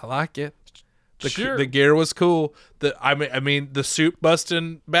 I like it. The gear was cool. I mean the suit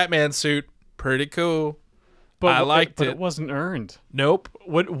busting Batman suit, pretty cool. But I liked it. But it wasn't earned. Nope.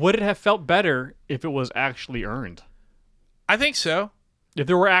 Would it have felt better if it was actually earned? I think so. If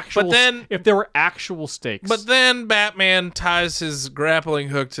there were actual stakes. But then Batman ties his grappling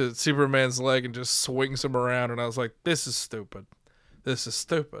hook to Superman's leg and just swings him around, and I was like, "This is stupid. This is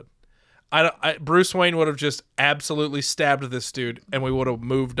stupid." Bruce Wayne would have just absolutely stabbed this dude, and we would have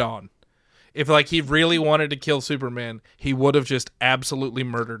moved on. If like he really wanted to kill Superman, he would have just absolutely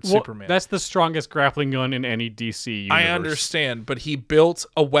murdered Superman. That's the strongest grappling gun in any DC universe. I understand, but he built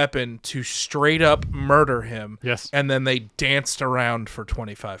a weapon to straight up murder him. Yes. And then they danced around for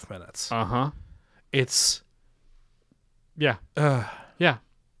 25 minutes. Uh-huh. It's... Yeah. Yeah.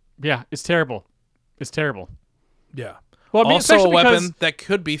 Yeah, it's terrible. It's terrible. Yeah. Well, I mean, also a especially weapon that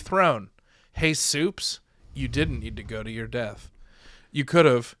could be thrown. Hey, Soups, you didn't need to go to your death. You could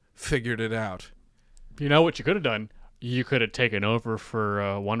have figured it out. You know what you could have done? You could have taken over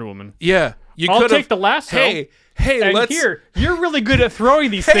for Wonder Woman. Yeah, you I'll could take the lasso. Hey, and let's. Here, you're really good at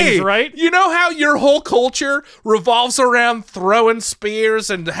throwing these things, right? You know how your whole culture revolves around throwing spears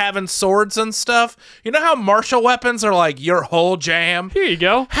and having swords and stuff? You know how martial weapons are like your whole jam? Here you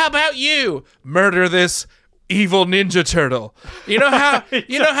go. How about you murder this evil Ninja Turtle? You know how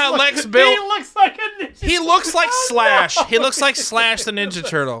Lex built. He looks like a ninja. He looks like Slash. He looks like Slash the Ninja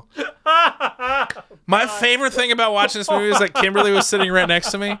Turtle. My favorite thing about watching this movie is that Kimberly was sitting right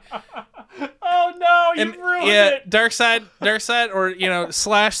next to me. Oh no, you ruined it. Darkseid, or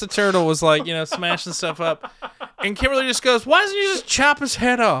Slash the Turtle was like, smashing stuff up. And Kimberly just goes, "Why doesn't you just chop his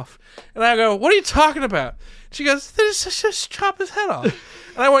head off?" And I go, "What are you talking about?" She goes, just chop his head off.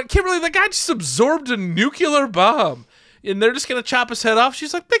 And I went, "Kimberly, the guy just absorbed a nuclear bomb. And they're just going to chop his head off?"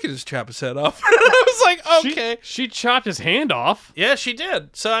 She's like, "They can just chop his head off." And I was like, okay. She chopped his hand off. Yeah, she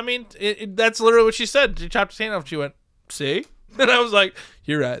did. So, I mean, that's literally what she said. She chopped his hand off. She went, "See?" And I was like,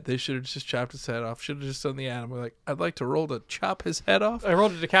 "You're right. They should have just chopped his head off. Should have just done the Atom." We're like, "I'd like to roll to chop his head off." I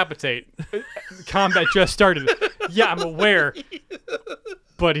rolled to decapitate. Combat just started. Yeah, I'm aware.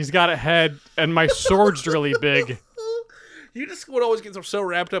 But he's got a head, and my sword's really big. You just would always get so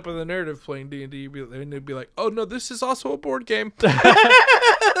wrapped up in the narrative playing D&D, and they'd be like, "Oh no, this is also a board game.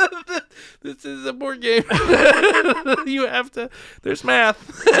 This is a board game. You have to. There's math."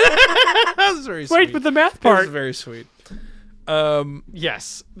 That was very sweet. Wait, with the math part. That was very sweet.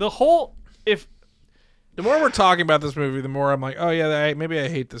 Yes, the whole the more we're talking about this movie, the more I'm like, oh yeah, maybe I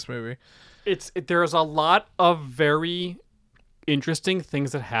hate this movie. There's a lot of very interesting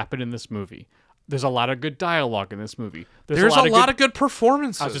things that happen in this movie. There's a lot of good dialogue in this movie. There's a lot of good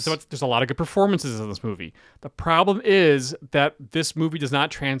performances. There's a lot of good performances in this movie. The problem is that this movie does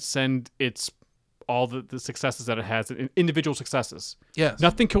not transcend all the successes that it has, individual successes. Yes.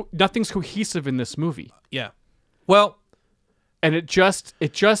 Nothing's cohesive in this movie. Yeah. Well, and it just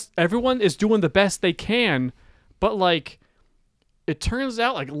everyone is doing the best they can, but like it turns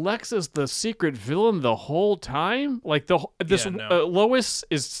out like Lex is the secret villain the whole time. Like Lois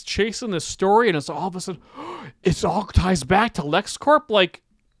is chasing this story, and it's all of a sudden it all ties back to LexCorp. Like,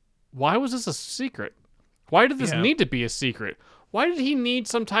 why was this a secret? Why did this need to be a secret? Why did he need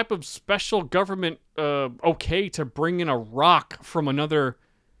some type of special government okay to bring in a rock from another?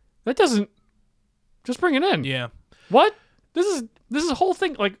 That doesn't just bring it in. Yeah. What? This is a whole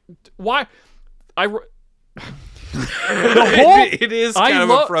thing. Like, why? It is kind of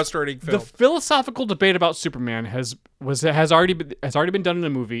a frustrating film. The philosophical debate about Superman has already been done in a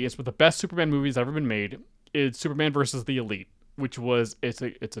movie. It's one of the best Superman movies ever been made. It's Superman versus the Elite, which was it's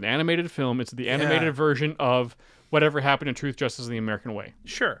an animated film. It's the animated version of Whatever Happened in Truth, Justice, and the American Way.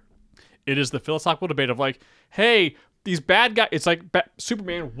 Sure. It is the philosophical debate of like, hey, these bad guys. It's like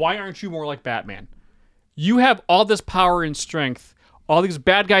Superman. Why aren't you more like Batman? You have all this power and strength. All these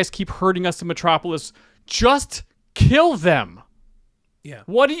bad guys keep hurting us in Metropolis. Just kill them. Yeah.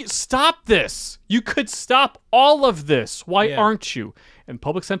 Stop this? You could stop all of this. Why aren't you? And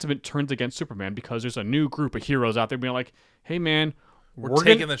public sentiment turns against Superman because there's a new group of heroes out there being like, hey man, we're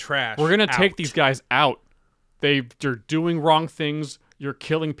taking the trash. We're gonna take these guys out. They're doing wrong things. you're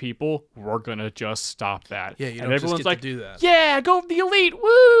killing people. We're gonna just stop that. Yeah, you and don't everyone's just get like, to do that. Yeah, go the elite,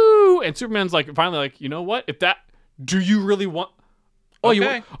 woo! And Superman's like, finally, like, you know what? If that, do you really want? Oh,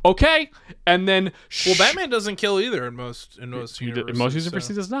 Okay. Okay. And then, Well, Batman doesn't kill either in most universes. in most universes,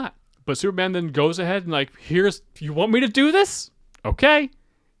 he does not. But Superman then goes ahead and like, you want me to do this? Okay.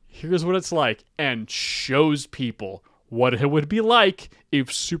 Here's what it's like, and shows people what it would be like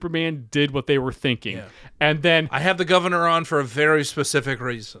if Superman did what they were thinking. Yeah. And then, I have the governor on for a very specific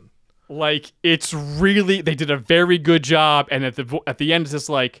reason. like, it's really, they did a very good job. And at the end, it's just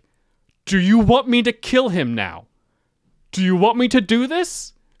like, do you want me to kill him now? Do you want me to do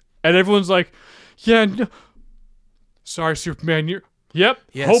this? And everyone's like, yeah, no. Sorry, Superman. Yep.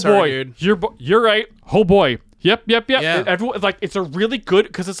 Yeah, oh sorry, boy, dude. you're right. Oh boy. Yep. Yeah. Everyone, like, it's a really good,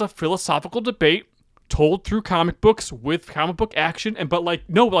 because it's a philosophical debate told through comic books with comic book action, but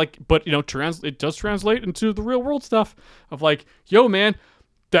it does translate into the real world stuff of like, yo, man,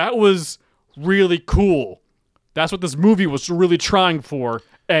 that was really cool. That's what this movie was really trying for,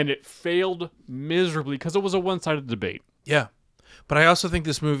 and it failed miserably because it was a one-sided debate. Yeah, but I also think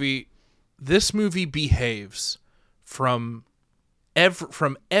this movie behaves from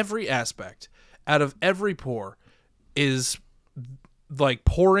every aspect, out of every pore, is like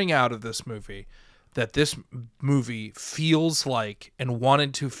pouring out of this movie that this movie feels like and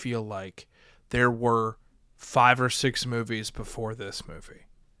wanted to feel like there were 5 or 6 movies before this movie.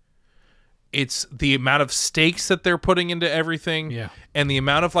 It's the amount of stakes that they're putting into everything, and the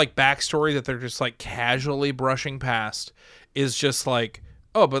amount of like backstory that they're just like casually brushing past is just like,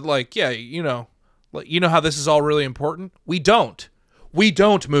 oh, but like, yeah, you know how this is all really important? We don't,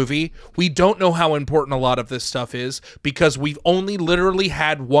 movie. We don't know how important a lot of this stuff is because we've only literally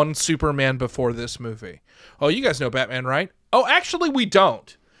had one Superman before this movie. Oh, you guys know Batman, right? Oh, actually, we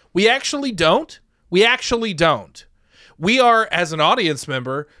don't. We actually don't. We are, as an audience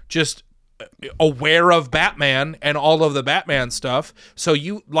member, just aware of Batman and all of the Batman stuff, so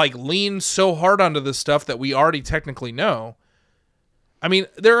you like lean so hard onto this stuff that we already technically know. I mean,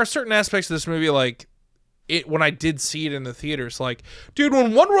 there are certain aspects of this movie, like it when I did see it in the theaters, like, dude,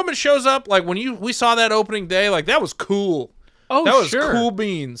 when Wonder Woman shows up, like when we saw that opening day, like that was cool. Oh, that was sure. Cool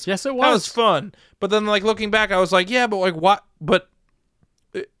beans. Yes, it was. That was fun. But then, like looking back, I was like, yeah, but like what? But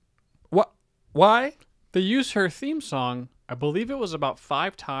what? Why? They used her theme song, I believe it was about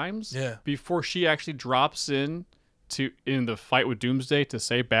 5 times before she actually drops in the fight with Doomsday to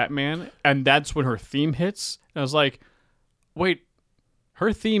say Batman, and that's when her theme hits. And I was like, wait,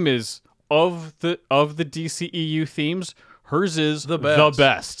 her theme is of the DCEU themes, hers is the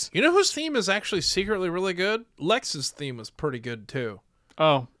best. You know whose theme is actually secretly really good? Lex's theme was pretty good too.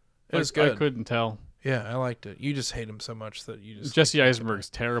 Oh, it was good. I couldn't tell. Yeah, I liked it. You just hate him so much that you just... Jesse Eisenberg's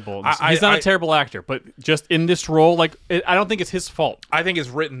terrible. He's not a terrible actor, but just in this role, like, I don't think it's his fault. I think it's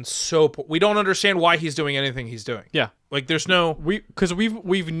written so... We don't understand why he's doing anything he's doing. Yeah. Like, there's no... Because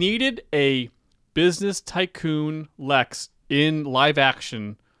we've needed a business tycoon Lex in live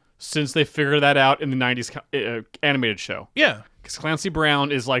action since they figured that out in the 90s animated show. Yeah. Because Clancy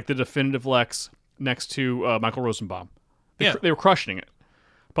Brown is, like, the definitive Lex next to Michael Rosenbaum. They were crushing it.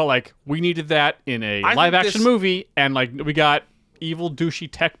 But, like, we needed that in a live-action movie, and, like, we got evil, douchey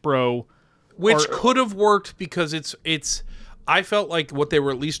tech bro. Which could have worked because it's... I felt like what they were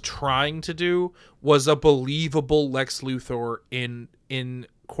at least trying to do was a believable Lex Luthor in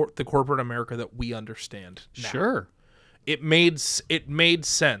the corporate America that we understand now. Sure. It made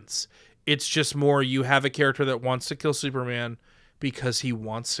sense. It's just more you have a character that wants to kill Superman because he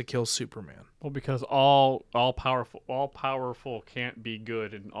wants to kill Superman. Well, because all powerful can't be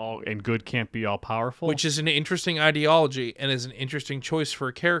good, and good can't be all powerful. Which is an interesting ideology and is an interesting choice for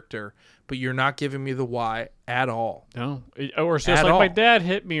a character, but you're not giving me the why at all. No, or it's just like my dad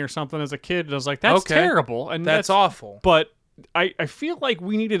hit me or something as a kid, and I was like, that's terrible, and that's awful. But I feel like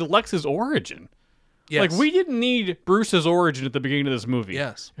we needed Lex's origin. Yes. Like, we didn't need Bruce's origin at the beginning of this movie.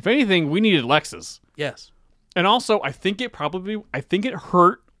 Yes. If anything, we needed Lex's. Yes. And also, I think it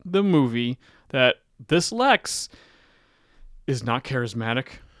hurt the movie that this Lex is not charismatic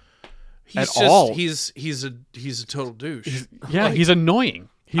at all. He's a total douche. He's annoying.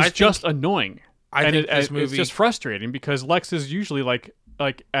 He's just annoying. This movie... it's just frustrating because Lex is usually like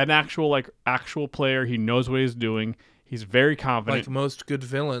an actual player. He knows what he's doing. He's very confident. Like most good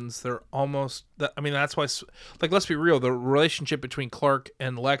villains, they're almost... that's why... Like, let's be real. The relationship between Clark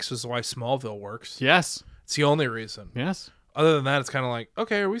and Lex is why Smallville works. Yes. It's the only reason. Yes. Other than that, it's kind of like,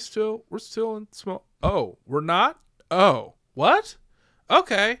 okay, we're still in small... Oh, we're not? Oh, what?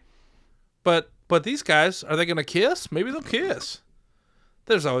 Okay. But these guys, are they going to kiss? Maybe they'll kiss.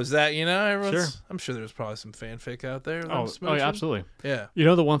 There's always that, you know. Sure. I'm sure there's probably some fanfic out there. Oh, yeah, absolutely. Yeah. You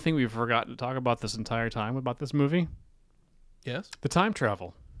know the one thing we've forgotten to talk about this entire time about this movie? Yes. The time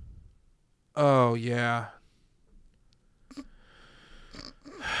travel. Oh yeah.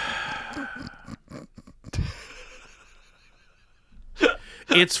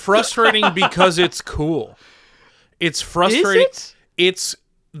 It's frustrating because it's cool. It's frustrating. Is it? It's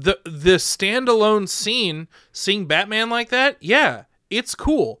the standalone scene, seeing Batman like that. Yeah, it's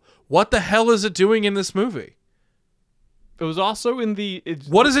cool. What the hell is it doing in this movie? It was also in the...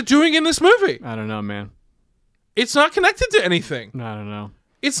 What is it doing in this movie? I don't know, man. It's not connected to anything. I don't know.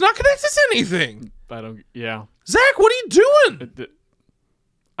 It's not connected to anything. Yeah. Zach, what are you doing?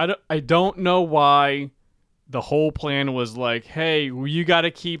 I don't know why the whole plan was like, hey, you got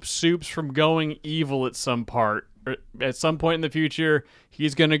to keep Soups from going evil at some part. Or at some point in the future,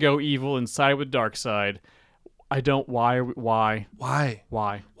 he's going to go evil and side with Darkseid. I don't... Why?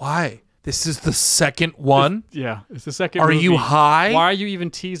 This is the second one? It's the second Are movie. you high? Why are you even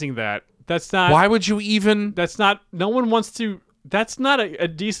teasing that? That's not... Why would you even... That's not... No one wants to... That's not a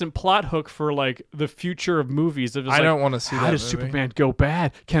decent plot hook for, like, the future of movies. I don't want to see that How does movie. Superman go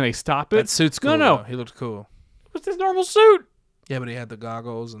bad? Can they stop it? That suit's cool. No. Though. He looked cool. What's his normal suit? Yeah, but he had the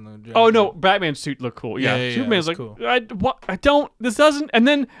goggles and the jacket. Oh, no. Batman's suit looked cool. Yeah. Superman's like, cool. I don't... This doesn't... And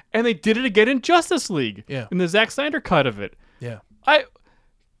they did it again in Justice League. Yeah. In the Zack Snyder cut of it. Yeah.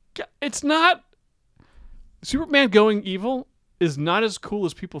 It's not... Superman going evil is not as cool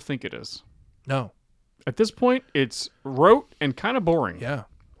as people think it is. No. At this point, it's rote and kind of boring. Yeah.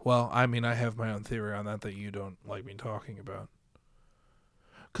 Well, I mean, I have my own theory on that you don't like me talking about.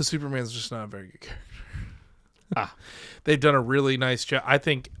 Because Superman's just not a very good character. They've done a really nice job. I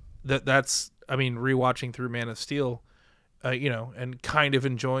think that's, I mean, rewatching through Man of Steel, and kind of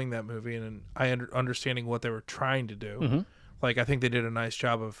enjoying that movie and understanding what they were trying to do. Mm-hmm. Like, I think they did a nice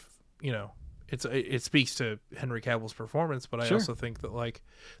job of, it speaks to Henry Cavill's performance, but I also think that, like,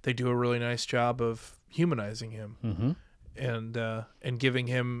 they do a really nice job of humanizing him and giving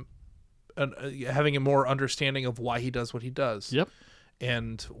him having a more understanding of why he does what he does. Yep.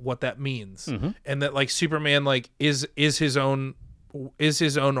 And what that means. And that, like, Superman, like, is his own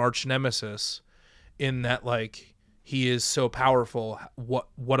arch nemesis in that, like, he is so powerful.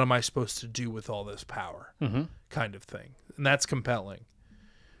 What am I supposed to do with all this power? Kind of thing. And that's compelling.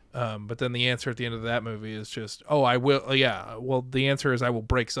 But then the answer at the end of that movie is just, I will. Yeah. Well, the answer is I will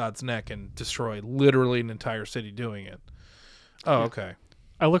break Zod's neck and destroy literally an entire city doing it. Oh, okay.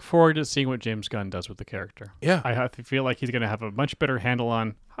 I look forward to seeing what James Gunn does with the character. Yeah. I feel like he's going to have a much better handle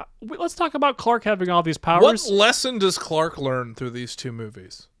on... Let's talk about Clark having all these powers. What lesson does Clark learn through these two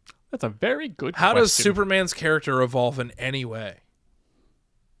movies? That's a very good How question. does Superman's character evolve in any way?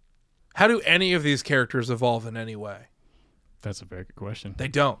 How do any of these characters evolve in any way? That's a very good question. They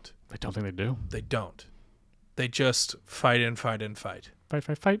don't. I don't think they do. They don't. They just fight and fight and fight.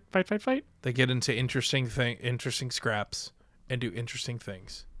 Fight. They get into interesting scraps and do interesting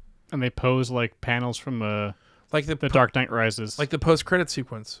things. And they pose like panels from like the Dark Knight Rises. Like the post-credit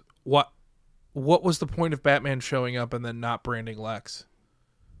sequence. What was the point of Batman showing up and then not branding Lex?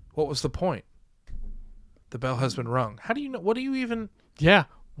 What was the point? The bell has been rung. How do you know? What do you even... Yeah.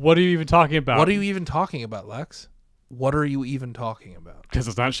 What are you even talking about? What are you even talking about, Lex? What are you even talking about? Because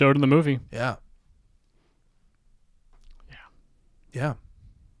it's not showed in the movie. Yeah. Yeah.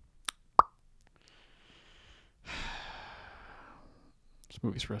 This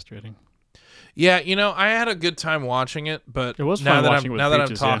movie's frustrating. Yeah, I had a good time watching it, but it was now fun watching that I'm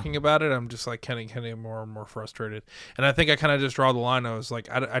Peaches, talking about it, I'm just like getting more and more frustrated. And I think I kind of just draw the line. I was like,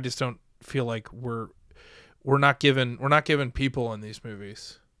 I just don't feel like we're not given people in these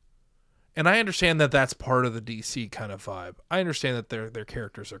movies. And I understand that that's part of the DC kind of vibe. I understand that their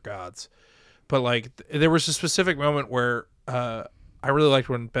characters are gods, but like there was a specific moment where I really liked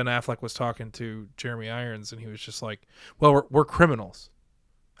when Ben Affleck was talking to Jeremy Irons, and he was just like, "Well, we're criminals,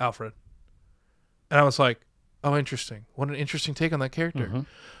 Alfred." And I was like, "Oh, interesting. What an interesting take on that character."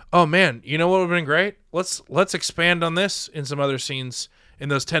 Oh man, you know what would have been great? Let's expand on this in some other scenes in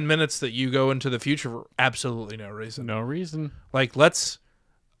those 10 minutes that you go into the future for absolutely no reason. No reason. Like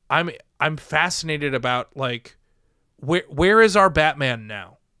I'm fascinated about like where is our Batman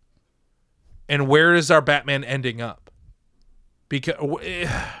now? And where is our Batman ending up? Because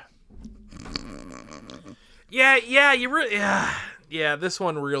this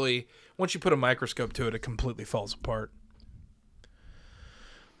one really, once you put a microscope to it, it completely falls apart.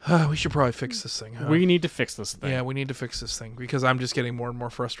 We should probably fix this thing. Huh? We need to fix this thing. Yeah, we need to fix this thing because I'm just getting more and more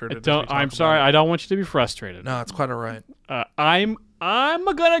frustrated. I'm sorry. I don't want you to be frustrated. No, it's quite all right. I'm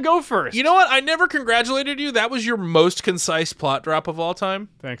gonna go first. You know what? I never congratulated you. That was your most concise plot drop of all time.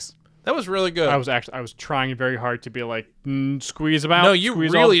 Thanks. That was really good. I was trying very hard to be like squeeze them out. No, you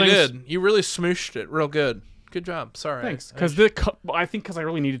squeeze really all the things. did. You really smooshed it real good. Good job. Sorry. Thanks. Because I think because I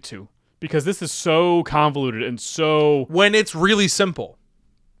really needed to. Because this is so convoluted and so when it's really simple.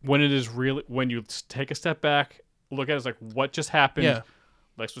 When it is really when you take a step back, look at it as like what just happened. Yeah.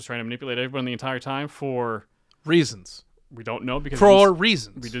 Lex was trying to manipulate everyone the entire time for reasons. We don't know because for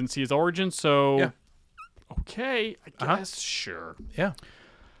reasons. We didn't see his origin, so yeah. Okay, I guess sure. Yeah.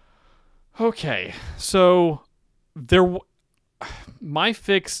 Okay, so my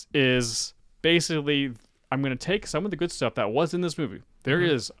fix is basically I'm going to take some of the good stuff that was in this movie. There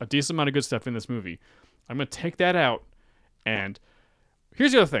is a decent amount of good stuff in this movie. I'm going to take that out, and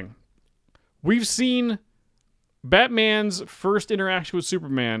here's the other thing. We've seen Batman's first interaction with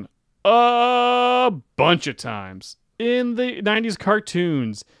Superman a bunch of times. In the 90s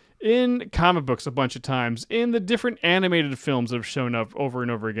cartoons, in comic books a bunch of times, in the different animated films that have shown up over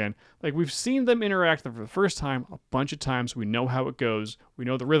and over again. Like, we've seen them interact for the first time a bunch of times. We know how it goes. We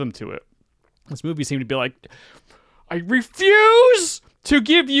know the rhythm to it. This movie seemed to be like, I refuse to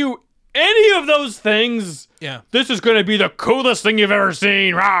give you any of those things. Yeah. This is going to be the coolest thing you've ever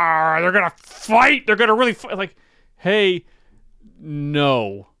seen. Rawr, they're going to fight. They're going to really fight. Like, hey,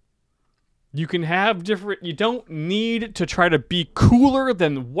 no. You can have different... You don't need to try to be cooler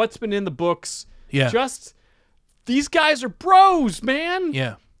than what's been in the books. Yeah. Just... These guys are bros, man.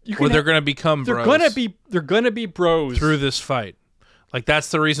 Yeah. Or they're going to become bros. They're going to be bros. Through this fight. Like, that's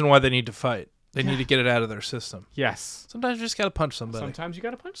the reason why they need to fight. They need to get it out of their system. Yes. Sometimes you just got to punch somebody. Sometimes you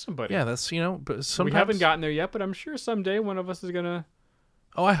got to punch somebody. Yeah, that's, but sometimes... We haven't gotten there yet, but I'm sure someday one of us is going to...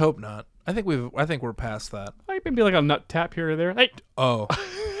 Oh, I hope not. I think we're past that. Maybe like a nut tap here or there. Hey. Oh,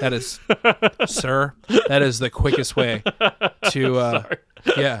 that is, sir, that is the quickest way to,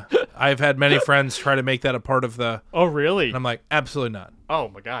 yeah. I've had many friends try to make that a part of the... Oh, really? And I'm like, absolutely not. Oh,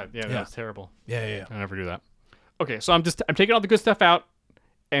 my God. Yeah, that's terrible. Yeah. I never do that. Okay, so I'm taking all the good stuff out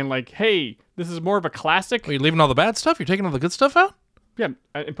and like, hey, this is more of a classic. Are you leaving all the bad stuff? You're taking all the good stuff out? Yeah,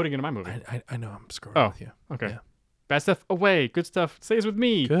 and putting it in my movie. I know. I'm screwing with you. Okay. Yeah. Bad stuff away. Good stuff stays with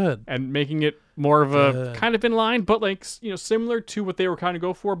me. Good. And making it more of a kind of in line, but like, similar to what they were kind of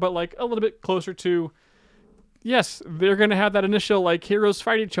go for, but like a little bit closer to, yes, they're going to have that initial like heroes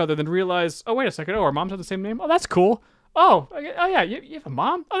fight each other, then realize, oh, wait a second. Oh, our moms have the same name. Oh, that's cool. Oh yeah. You have a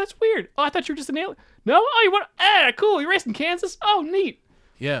mom? Oh, that's weird. Oh, I thought you were just an alien. No? Oh, you want, cool. You're raised in Kansas? Oh, neat.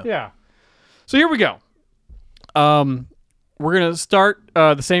 Yeah. Yeah. So here we go. We're going to start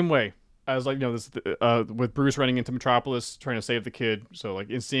the same way. As like this with Bruce running into Metropolis trying to save the kid, so like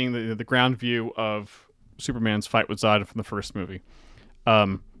in seeing the ground view of Superman's fight with Zod from the first movie.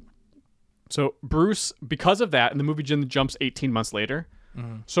 So Bruce, because of that, and the movie jumps 18 months later.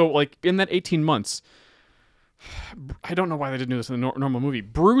 Mm-hmm. So like in that 18 months, I don't know why they didn't do this in the normal movie.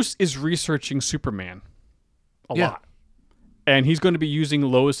 Bruce is researching Superman a lot, and he's going to be using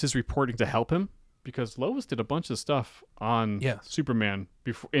Lois's reporting to help him. Because Lois did a bunch of stuff on Superman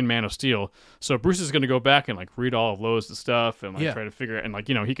before in Man of Steel, so Bruce is going to go back and like read all of Lois's stuff and like try to figure it, and like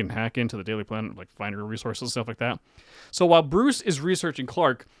he can hack into the Daily Planet, like find her resources and stuff like that. So while Bruce is researching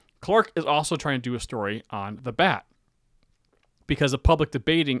Clark is also trying to do a story on the Bat because the public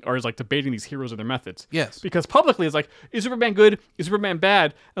debating these heroes and their methods. Yes, because publicly it's like, is Superman good? Is Superman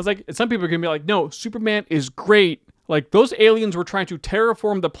bad? I was like, and some people are going to be like, no, Superman is great. Like those aliens were trying to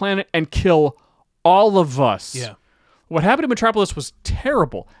terraform the planet and kill all of us. Yeah. What happened to Metropolis was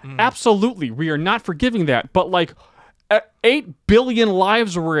terrible. Absolutely. We are not forgiving that. But like 8 billion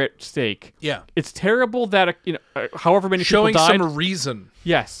lives were at stake. Yeah. It's terrible that however many showing people died. Some reason.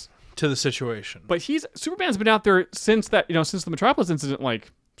 Yes. To the situation. But Superman's been out there since that, since the Metropolis incident,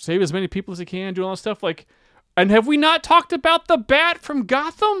 like save as many people as he can, do all that stuff. Like, and have we not talked about the Bat from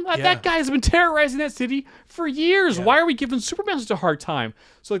Gotham? That guy has been terrorizing that city for years. Yeah. Why are we giving Superman such a hard time?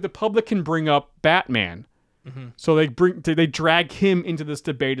 So like the public can bring up Batman. Mm-hmm. So they drag him into this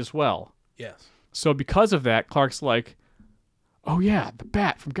debate as well. Yes. So because of that, Clark's like, oh yeah, the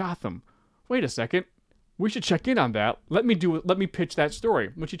Bat from Gotham. Wait a second. We should check in on that. Let me pitch that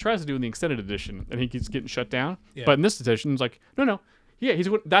story, which he tries to do in the extended edition, and he keeps getting shut down. Yeah. But in this edition, it's like, no. Yeah,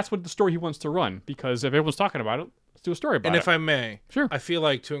 that's what the story he wants to run, because if everyone's talking about it, let's do a story about it. And if I may, sure. I feel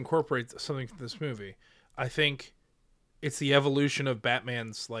like to incorporate something from this movie, I think it's the evolution of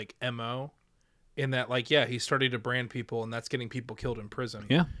Batman's like MO in that like, he's starting to brand people, and that's getting people killed in prison.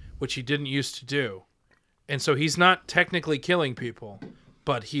 Yeah. Which he didn't used to do. And so he's not technically killing people,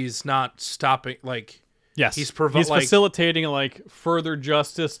 but he's not stopping yes. He's facilitating like further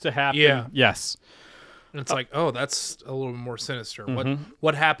justice to happen. Yeah. Yes. And it's like, oh, that's a little more sinister.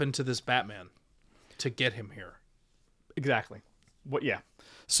 What happened to this Batman to get him here? Exactly. Yeah.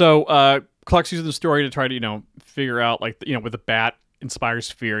 So Clark's using the story to try to, figure out, like, with the bat inspires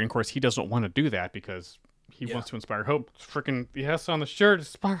fear. And, of course, he doesn't want to do that because he wants to inspire hope. Freaking the S on the shirt,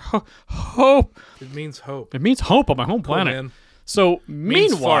 inspire hope. It means hope. It means hope on my home planet. Man. So,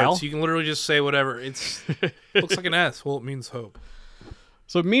 meanwhile... You can literally just say whatever. It looks like an S. Well, it means hope.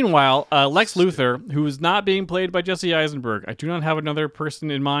 So, meanwhile, Lex Luthor, who is not being played by Jesse Eisenberg, I do not have another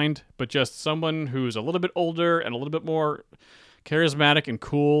person in mind, but just someone who's a little bit older and a little bit more charismatic and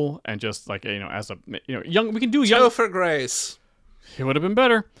cool, and just like, as a, young, we can do young... for Grace. It would have been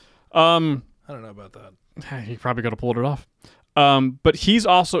better. I don't know about that. He probably could have pulled it off. But he's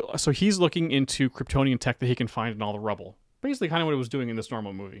also... So, he's looking into Kryptonian tech that he can find in all the rubble. Basically kind of what it was doing in this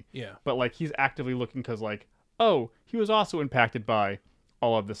normal movie. Yeah. But, like, he's actively looking because, like, oh, he was also impacted by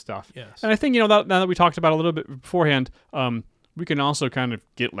all of this stuff. Yes. And I think, now that we talked about it a little bit beforehand, we can also kind of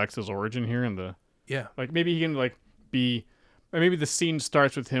get Lex's origin here in the... Yeah. Like, maybe he can, like, be... Maybe the scene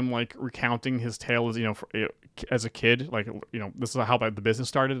starts with him, like, recounting his tale as, as a kid. Like, this is how the business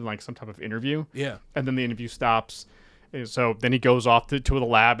started in, like, some type of interview. Yeah. And then the interview stops. And so then he goes off to the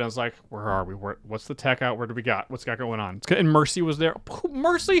lab and is like, where are we? What's the tech out? Where do we got? What's got going on? And Mercy was there.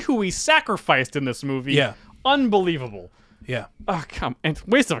 Mercy, who he sacrificed in this movie. Yeah. Unbelievable. Yeah. Oh, come. And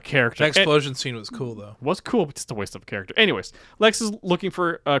waste of a character. The explosion scene was cool, though. Was cool, but just a waste of a character. Anyways, Lex is looking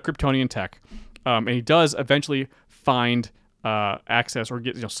for Kryptonian tech. And he does eventually find access, or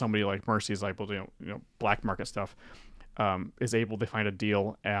get somebody like Mercy is able to black market stuff. Is able to find a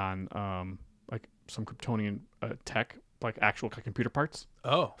deal and like some Kryptonian tech, like actual computer parts.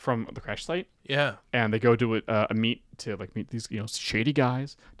 Oh, from the crash site. Yeah. And they go to a meet these shady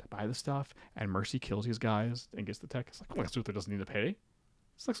guys to buy the stuff. And Mercy kills these guys and gets the tech. It's like, Lex Luthor doesn't need to pay.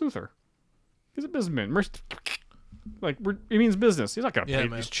 It's Lex Luthor. He's a businessman. Mercy, it means business. He's not gonna pay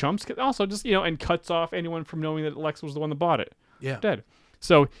these chumps. Also, just and cuts off anyone from knowing that Lex was the one that bought it. Yeah. Dead.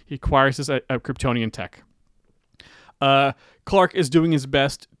 So he acquires this Kryptonian tech. Clark is doing his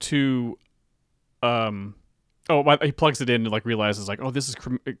best to, he plugs it in and realizes this is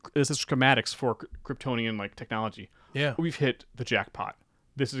schematics for Kryptonian technology. Yeah. We've hit the jackpot.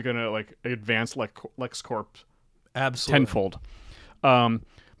 This is gonna advance LexCorp absolutely tenfold.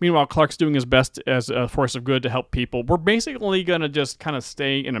 Meanwhile, Clark's doing his best as a force of good to help people. We're basically gonna just kind of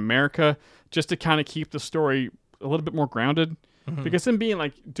stay in America just to kind of keep the story a little bit more grounded. Mm-hmm. Because him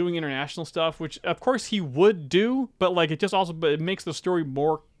being doing international stuff, which of course he would do, but it makes the story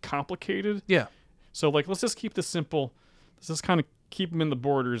more complicated. Yeah. So let's just keep this simple. Let's just kind of keep him in the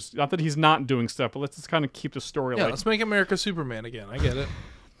borders. Not that he's not doing stuff, but let's just kind of keep the story. Yeah, let's make America Superman again. I get it.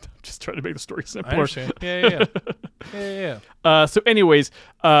 Just trying to make the story simpler. I understand. Yeah. So anyways,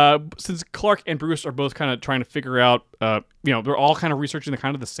 since Clark and Bruce are both kind of trying to figure out, they're all kind of researching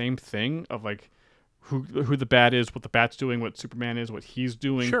the same thing of who the bat is, what the bat's doing, what Superman is, what he's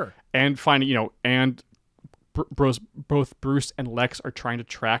doing. Sure. And finding, and both Bruce and Lex are trying to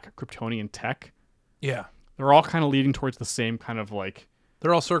track Kryptonian tech. Yeah. They're all kind of leading towards the same kind of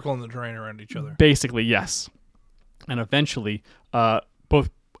They're all circling the drain around each other. Basically, yes. And eventually, both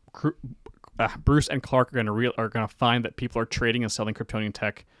Bruce and Clark are gonna find that people are trading and selling Kryptonian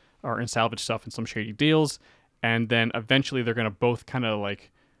tech and salvage stuff in some shady deals, and then eventually they're gonna both kind of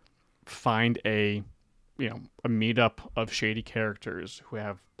find a meetup of shady characters who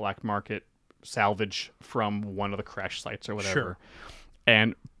have black market salvage from one of the crash sites or whatever. Sure.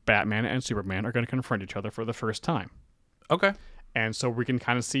 And Batman and Superman are going to confront each other for the first time. Okay. And so we can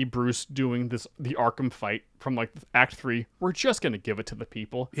kind of see Bruce doing the Arkham fight from Act 3. We're just going to give it to the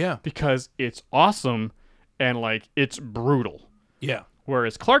people. Yeah. Because it's awesome and it's brutal. Yeah.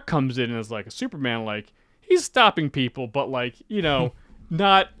 Whereas Clark comes in and is a Superman, he's stopping people, but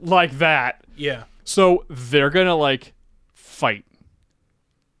not like that. Yeah. So they're gonna fight.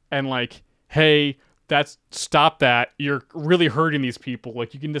 And hey, stop that. You're really hurting these people.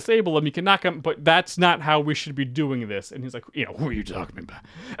 You can disable them, you can knock them, but that's not how we should be doing this. And he's who are you talking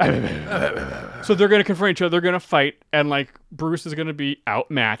about? So they're gonna confront each other, they're gonna fight, and Bruce is gonna be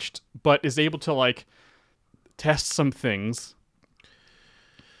outmatched, but is able to test some things.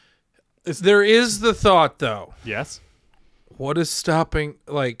 There is the thought though. Yes. What is stopping,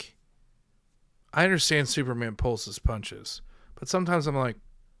 I understand Superman pulls his punches, but sometimes I'm like,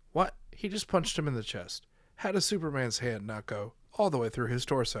 what? He just punched him in the chest. How does Superman's hand not go all the way through his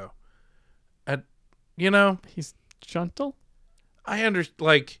torso? And, he's gentle.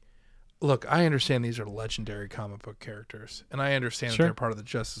 Look, I understand these are legendary comic book characters, and I understand Sure. that they're part of the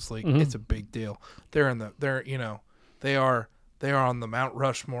Justice League. Mm-hmm. It's a big deal. They are on the Mount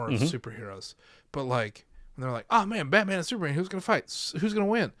Rushmore of superheroes. But And they're like, oh man, Batman and Superman, who's gonna fight? Who's gonna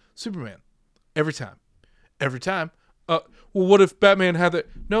win? Superman. Every time. Well, what if Batman had that?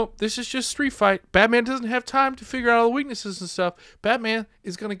 No, this is just street fight. Batman doesn't have time to figure out all the weaknesses and stuff. Batman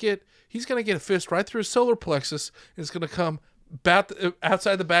is gonna get a fist right through his solar plexus, and it's gonna come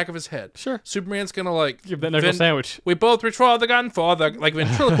outside the back of his head. Sure. Superman's gonna like give that knuckle sandwich. We both reach for the gun for the like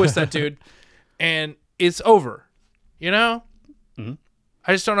ventriloquist that dude, and it's over. You know. Mm-hmm.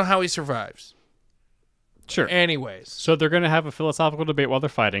 I just don't know how he survives. Sure. Anyways. So they're going to have a philosophical debate while they're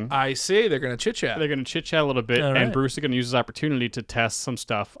fighting. I see. They're going to chit-chat. They're going to chit-chat a little bit, All and right. Bruce is going to use his opportunity to test some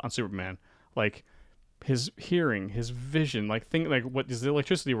stuff on Superman. Like his hearing, his vision, like what does the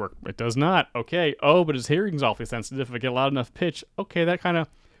electricity work? It does not. Okay. Oh, but his hearing's awfully sensitive. If I get a loud enough pitch, okay, that kind of...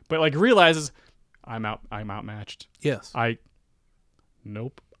 But like realizes, I'm outmatched. Yes.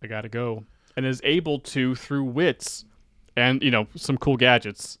 Nope, I got to go. And is able to, through wits and, some cool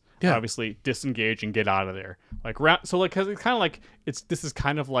gadgets... Yeah. Obviously disengage and get out of there. Cause it's kind of like this is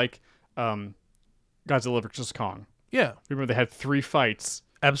kind of like Godzilla vs Kong. Yeah. Remember they had 3 fights.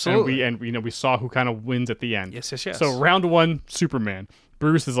 Absolutely. And we saw who kind of wins at the end. Yes. So round 1, Superman.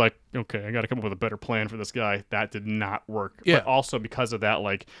 Bruce is like, okay, I got to come up with a better plan for this guy. That did not work. Yeah. But also because of that,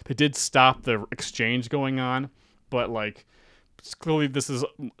 like they did stop the exchange going on, but like clearly this is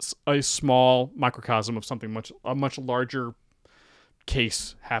a small microcosm of something a much larger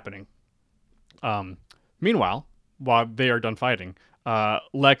case happening. Meanwhile, while they are done fighting,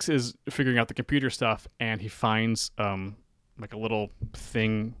 Lex is figuring out the computer stuff, and he finds like a little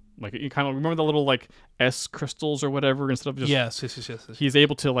thing, like you kind of remember the little like S crystals or whatever, instead of just yes. He's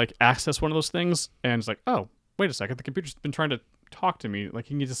able to like access one of those things, and it's like, oh, wait a second, the computer's been trying to talk to me. Like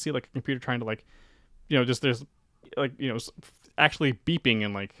you can just see like a computer trying to like, just there's like actually beeping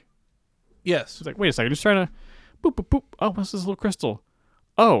and like, Yes. it's like, wait a second, he's trying to. Boop, boop, boop. Oh, what's this little crystal?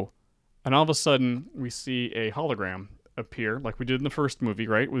 Oh. And all of a sudden, we see a hologram appear, like we did in the first movie,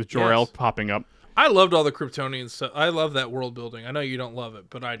 right? With Jor-El popping up. I loved all the Kryptonian stuff. I love that world building. I know you don't love it,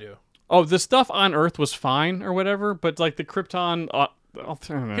 but I do. Oh, the stuff on Earth was fine or whatever, but like the Krypton...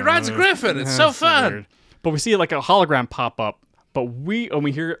 He rides a griffin. It's so fun. Weird. But we see like a hologram pop up, but we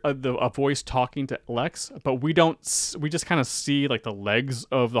hear a voice talking to Lex, but we just kind of see like the legs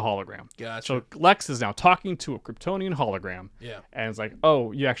of the hologram. Gotcha. So Lex is now talking to a Kryptonian hologram. Yeah. And it's like,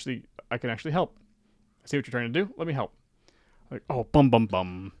 oh, I can actually help. I see what you're trying to do. Let me help. Like, oh,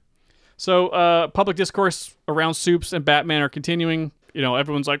 bum. So public discourse around Supes and Batman are continuing.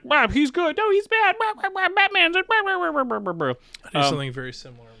 Everyone's like, wow, he's good. No, he's bad. Batman's... I do something very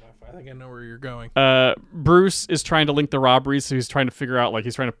similar. I think I know where you're going. Bruce is trying to link the robberies, so he's trying to figure out, like,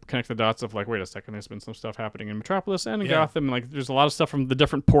 he's trying to connect the dots of, like, wait a second, there's been some stuff happening in Metropolis and in Gotham, and, like, there's a lot of stuff from the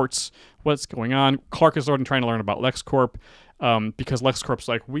different ports, what's going on. Clark is trying to learn about LexCorp, because LexCorp's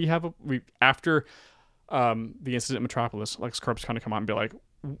like, after the incident in Metropolis, LexCorp's kind of come out and be like,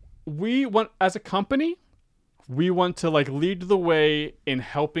 we want, as a company, we want to, like, lead the way in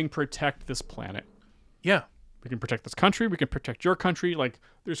helping protect this planet. Yeah. We can protect this country. We can protect your country. Like,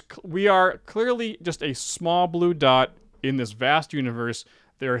 we are clearly just a small blue dot in this vast universe.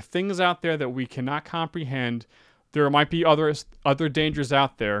 There are things out there that we cannot comprehend. There might be other dangers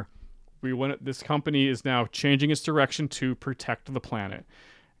out there. This company is now changing its direction to protect the planet.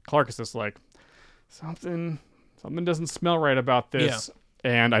 Clark is just like, something doesn't smell right about this. Yeah.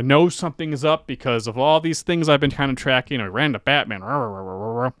 And I know something is up because of all these things I've been kind of tracking. I ran to Batman.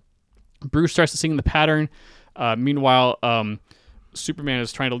 Bruce starts to see the pattern. Meanwhile, Superman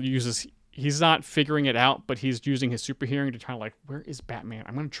is trying to use he's not figuring it out, but he's using his super hearing to try to like, where is Batman?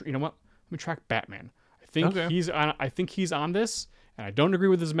 I'm going to, you know what? Let me track Batman. I think he's on this, and I don't agree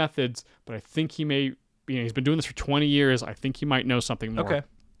with his methods, but I think he may, he's been doing this for 20 years. I think he might know something more. Okay.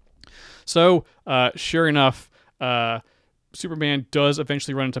 So, sure enough, Superman does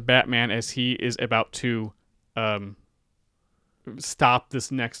eventually run into Batman as he is about to, stop this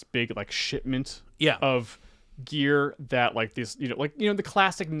next big like shipment of gear that like this, the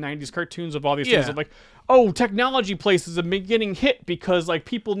classic 90s cartoons of all these things of like, oh, technology places are getting hit because like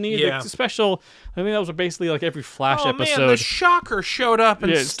people need a special. I think that was basically like every Flash episode. Man, the Shocker showed up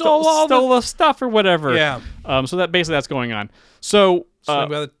and stole the stuff or whatever. Yeah. So that's going on. So they go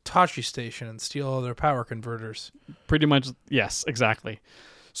to the Tachi station and steal all their power converters. Pretty much, yes, exactly.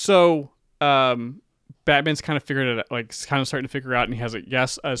 So Batman's kind of figured it out, like kind of starting to figure out, and he has a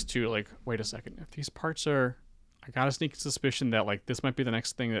guess as to like, wait a second, if these parts are, I got a sneaky suspicion that like this might be the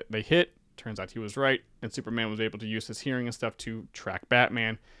next thing that they hit. Turns out he was right, and Superman was able to use his hearing and stuff to track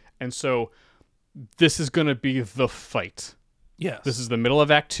Batman. And so this is going to be the fight. Yes. This is the middle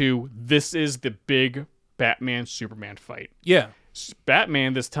of Act 2. This is the big Batman-Superman fight. Yeah.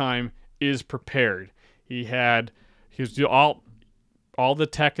 Batman this time is prepared. He was doing all the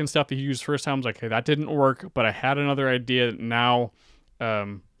tech and stuff that he used first time. I was like, hey, that didn't work, but I had another idea. Now I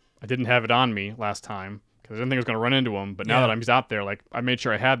didn't have it on me last time because I didn't think I was going to run into him. But now that he's out there, like, I made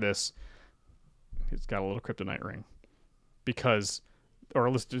sure I had this. He's got a little kryptonite ring or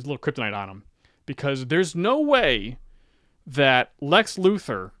at least there's a little kryptonite on him, because there's no way that Lex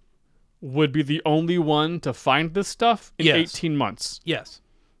Luthor would be the only one to find this stuff in 18 months. Yes.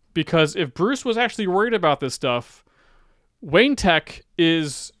 Because if Bruce was actually worried about this stuff, Wayne Tech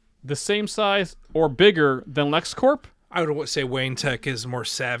is the same size or bigger than LexCorp. I would say Wayne Tech is more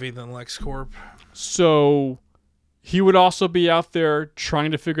savvy than LexCorp. So he would also be out there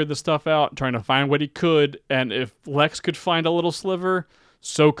trying to figure this stuff out, trying to find what he could. And if Lex could find a little sliver,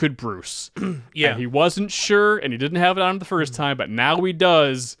 so could Bruce. Yeah. And he wasn't sure, and he didn't have it on him the first time, but now he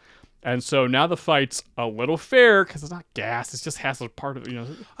does. And so now the fight's a little fair because it's not gas; it just has a part of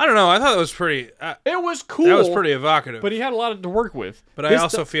I don't know. I thought it was pretty. it was cool. That was pretty evocative. But he had a lot to work with. But I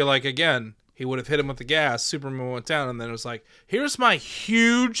also feel like, again, he would have hit him with the gas. Superman went down, and then it was like, "Here's my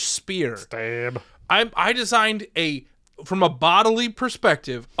huge spear." Stab. I designed from a bodily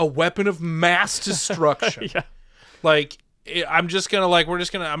perspective, a weapon of mass destruction. Yeah. Like, I'm just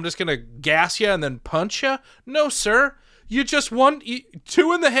gonna gas you and then punch you. No, sir. You just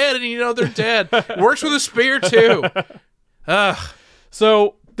two in the head and they're dead. Works with a spear too. Ugh.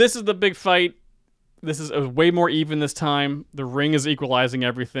 So this is the big fight. This is way more even this time. The ring is equalizing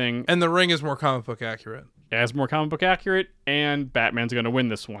everything. And the ring is more comic book accurate. As more comic book accurate, and Batman's going to win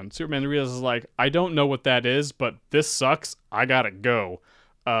this one. Superman realizes, like, I don't know what that is, but this sucks. I got to go.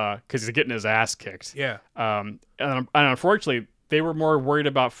 Because he's getting his ass kicked. Yeah. And unfortunately, they were more worried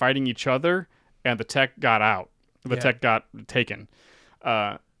about fighting each other, and the tech got out. The tech got taken.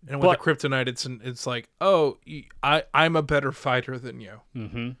 And with the kryptonite, it's like, oh, I'm a better fighter than you.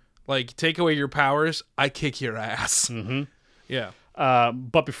 Mm-hmm. Like, take away your powers, I kick your ass. Mm-hmm. Yeah.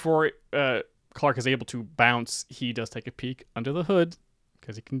 But before Clark is able to bounce, he does take a peek under the hood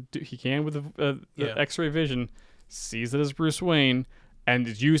because he can with the X-ray vision, sees it as Bruce Wayne, and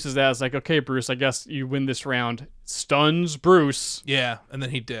uses that as like, okay, Bruce, I guess you win this round. Stuns Bruce. Yeah, and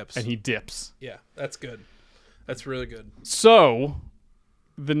then he dips. Yeah, that's good. That's really good. So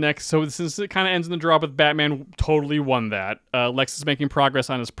since it kind of ends in the draw, but Batman totally won that. Lex is making progress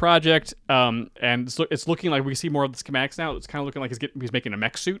on his project, and it's looking like we see more of the schematics now. It's kind of looking like he's making a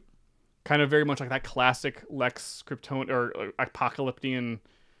mech suit, kind of very much like that classic Lex Krypton or apocalyptic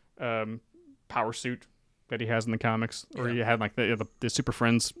power suit that he has in the comics, or he had like the Super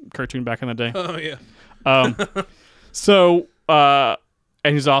Friends cartoon back in the day. Oh yeah.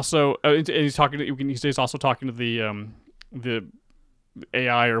 And he's also he's also talking to the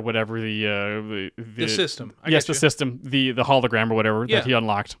AI or whatever the system. The system, the hologram or whatever that he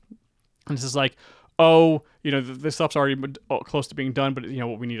unlocked. And it's just like, this stuff's already close to being done, but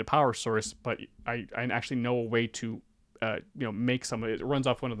we need a power source. But I actually know a way to make some of it. It runs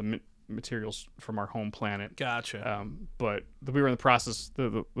off one of the materials from our home planet. Gotcha. But we were in the process.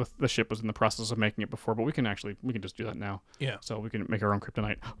 The ship was in the process of making it before, but we can just do that now. Yeah. So we can make our own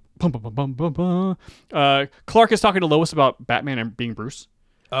kryptonite. Clark is talking to Lois about Batman and being Bruce.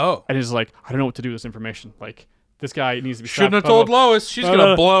 Oh. And he's like, I don't know what to do with this information. Like, this guy needs to be shouldn't have told Lois. She's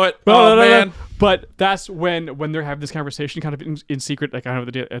gonna blow it. Man. But that's when they're having this conversation, kind of in secret, like kind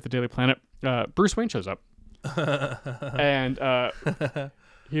of at the Daily Planet. Bruce Wayne shows up, and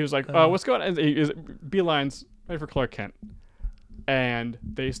he was like, "What's going on?" Beeline's right for Clark Kent, and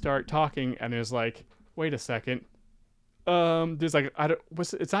they start talking, and there's like, "Wait a second." There's like,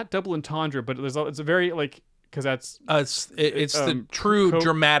 it's not double entendre, but it's a very like, because that's it's the true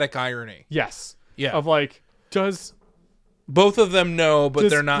dramatic irony. Yes. Yeah. Of like, does both of them know, but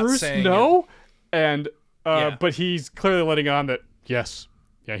they're not Bruce saying know? it. And but he's clearly letting on that yes,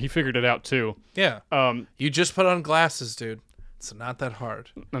 yeah, he figured it out too. Yeah. You just put on glasses, dude. It's not that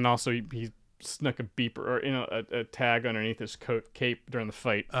hard. And also he snuck a beeper or a tag underneath his cape during the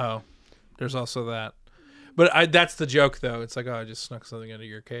fight. Oh, there's also that. But that's the joke though. It's like, oh, I just snuck something under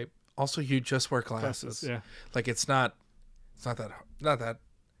your cape. Also, you just wear glasses. Yeah. Like it's not that hard. Now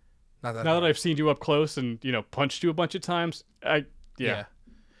that I've seen you up close and punched you a bunch of times, yeah.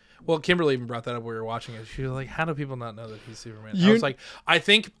 Well, Kimberly even brought that up when we were watching it. She was like, "How do people not know that he's Superman?" I was like, "I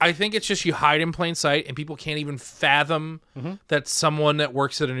think it's just you hide in plain sight, and people can't even fathom that someone that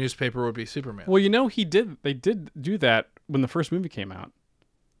works at a newspaper would be Superman." Well, they did do that when the first movie came out.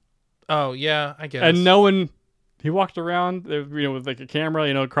 Oh yeah, I guess. And no one, he walked around, with like a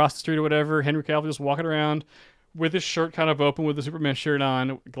camera, across the street or whatever. Henry Cavill just walking around with his shirt kind of open, with the Superman shirt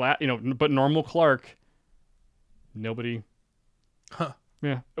on, but normal Clark. Nobody. Huh.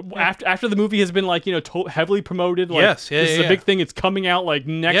 Yeah. After the movie has been like, heavily promoted. Like, Yes. Yeah. This is yeah, a yeah. big thing. It's coming out like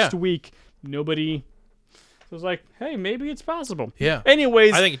next Yeah. week. Nobody was like, hey, maybe it's possible. Yeah.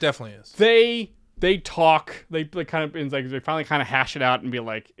 Anyways, I think it definitely is. they talk. They kind of they finally kind of hash it out and be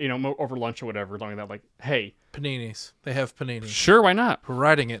like, over lunch or whatever. Something like that. Like, hey, Paninis. They have paninis. sure, why not? We're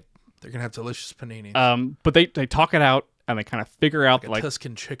writing it. They're gonna have delicious paninis. But they talk it out and they kind of figure out like a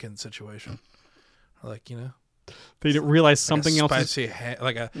Tuscan chicken situation. Like, they didn't realize something like a else. spicy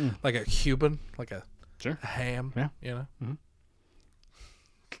like a Cuban, like a Sure. ham. Yeah.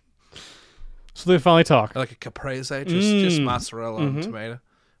 So they finally talk. Or like a caprese, just mozzarella and tomato, a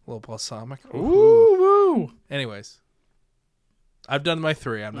little balsamic. Ooh. Anyways, I've done my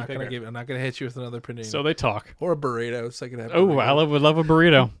 3. I'm not gonna hit you with another panini. So they talk. Or a burrito, so I can have. Oh, I would love a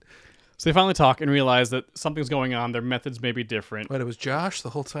burrito. So they finally talk and realize that something's going on. Their methods may be different. Wait, it was Josh the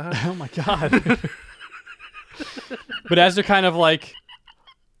whole time. Oh my god. But as they're kind of like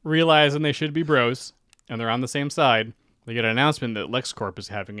realizing they should be bros and they're on the same side, they get an announcement that LexCorp is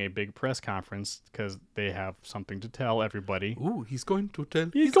having a big press conference because they have something to tell everybody. Ooh, he's going to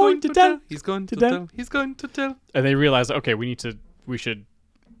tell. He's going to tell. He's going to tell. He's going to tell. And they realize, okay, we should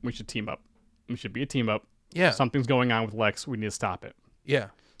team up. We should be a team up. Yeah. Something's going on with Lex. We need to stop it. Yeah.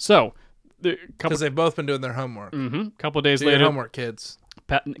 So, Because they've both been doing their homework. couple of days Do your later, homework, kids.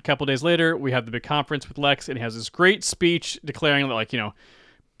 A couple days later, we have the big conference with Lex, and he has this great speech declaring that, like,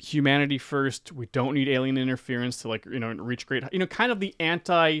 humanity first. We don't need alien interference to, like, reach great. Kind of the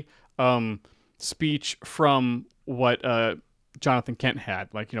anti speech from what Jonathan Kent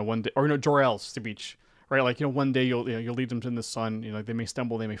had, like, one day, or Jor-El's speech, right? Like, one day you'll lead them to the sun. Like, they may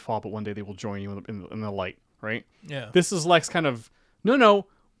stumble, they may fall, but one day they will join you in the light, right? Yeah. This is Lex kind of no.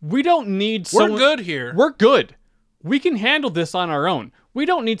 We don't need someone. We're good here. We're good. We can handle this on our own. We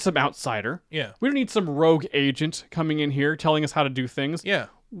don't need some outsider. Yeah. We don't need some rogue agent coming in here telling us how to do things. Yeah.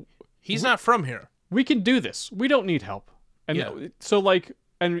 He's not from here. We can do this. We don't need help. And Yeah. so, like,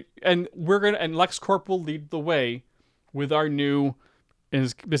 and we're gonna, and LexCorp will lead the way with our new,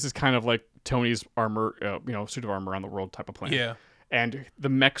 and this is kind of like Tony's armor, suit of armor around the world type of plan. Yeah. And the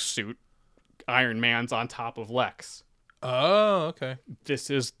mech suit, Iron Man's on top of Lex. Oh, okay.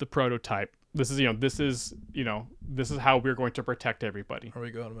 This is the prototype. This is how we're going to protect everybody. Are we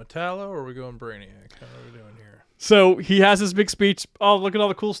going Metallo or are we going Brainiac? How are we doing here? So he has this big speech. Oh, look at all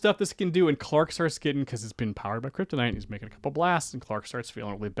the cool stuff this can do. And Clark starts getting, because it's been powered by kryptonite, and he's making a couple blasts, and Clark starts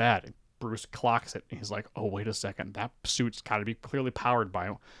feeling really bad. And Bruce clocks it, and he's like, oh, wait a second. That suit's got to be clearly powered by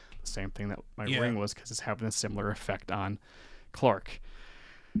the same thing that my ring was, because it's having a similar effect on Clark.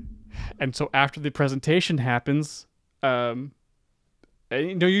 And so after the presentation happens,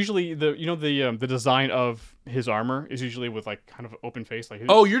 usually the design of his armor is usually with like kind of open face, like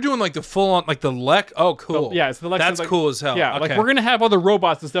you're doing like the full on, like the Lek. Oh, cool. Yeah, it's the Lex. That's like, cool as hell. Yeah, okay. like we're gonna have other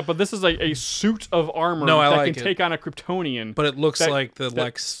robots and stuff, but this is like a suit of armor that can take on a Kryptonian. But it looks like the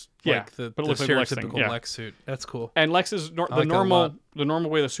Lex. Like the but it looks like stereotypical Lex, Lex suit. That's cool. And Lex is like the normal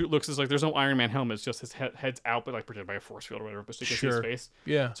way the suit looks is like there's no Iron Man helmet. It's just his head's out, but like protected by a force field or whatever. But so you can see his face.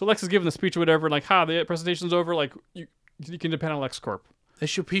 Yeah. So Lex is giving the speech or whatever. Like, the presentation's over. Like you can depend on LexCorp. He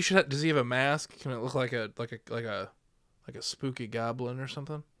should. Does he have a mask? Can it look like a spooky goblin or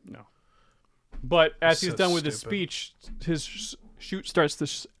something? No. But as he's So done with his stupid. speech, his suit starts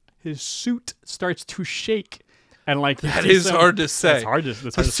to shake. And like That is hard to say. It's hard to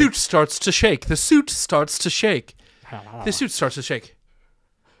The suit starts to shake. The suit starts to shake. The suit starts to shake.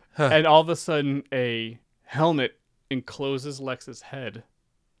 And all of a sudden, a helmet encloses Lex's head,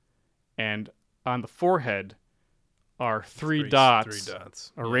 and on the forehead are three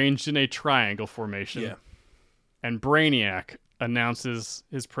dots arranged in a triangle formation. Yeah. And Brainiac announces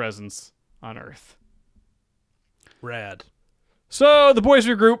his presence on Earth. Rad. So the boys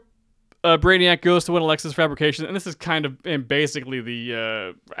regroup. Brainiac goes to one of Lex's fabrications, and this is kind of basically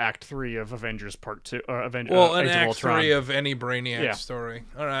the Act 3 of Avengers Part 2. An Age of Act Ultron. 3 of any Brainiac story.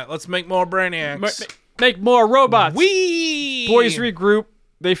 All right, let's make more Brainiacs. Make more robots. Whee! Boys regroup.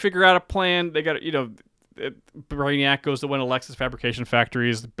 They figure out a plan. They got Brainiac goes to one of Lex's fabrication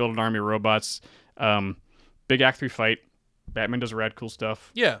factories, build an army of robots. Big Act 3 fight. Batman does rad cool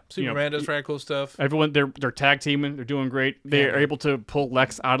stuff. Yeah, Superman does rad cool stuff. Everyone, they're tag teaming. They're doing great. They're able to pull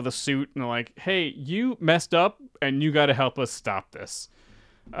Lex out of the suit, and they're like, "Hey, you messed up, and you got to help us stop this."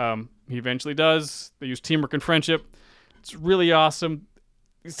 He eventually does. They use teamwork and friendship. It's really awesome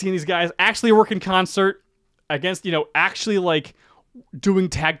seeing these guys actually work in concert against, actually like doing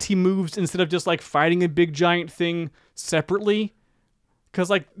tag team moves instead of just like fighting a big giant thing separately. Because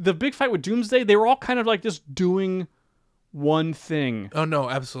like the big fight with Doomsday, they were all kind of like just doing one thing. Oh no,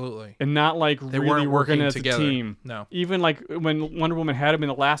 absolutely. And not like They really weren't working working as together. a team. No. Even like when Wonder Woman had him in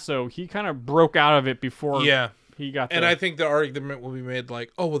the lasso, he kind of broke out of it before he got And I think the argument will be made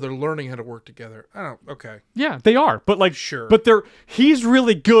like, oh, well, they're learning how to work together. I don't, okay. Yeah, they are. But like, Sure. But he's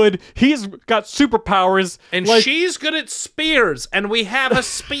really good. He's got superpowers. And like, she's good at spears, and we have a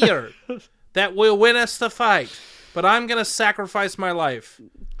spear that will win us the fight. But I'm going to sacrifice my life.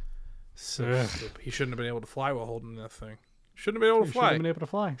 So he shouldn't have been able to fly while holding that thing. Shouldn't have been able to fly. Shouldn't have been able to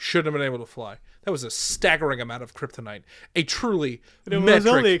fly. Shouldn't have been able to fly. That was a staggering amount of kryptonite. A truly It was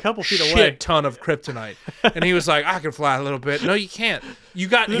metric only a couple feet shit away. ton of kryptonite. And he was like, I can fly a little bit. No, you can't. You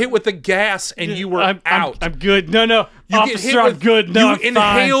got hit with the gas and you were out. I'm good. No. You Officer, I'm good. No, you I'm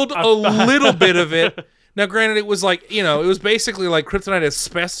inhaled fine. a little bit of it. Now, granted, it was like, it was basically like kryptonite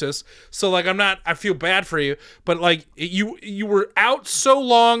asbestos. So, like, I feel bad for you. But, like, you were out so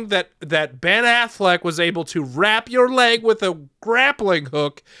long that Ben Affleck was able to wrap your leg with a grappling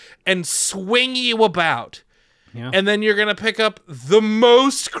hook and swing you about. Yeah. And then you're going to pick up the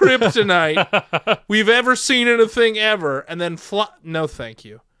most kryptonite we've ever seen in a thing ever. And then fly. No, thank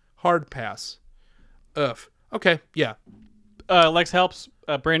you. Hard pass. Ugh. Okay, yeah. Lex helps.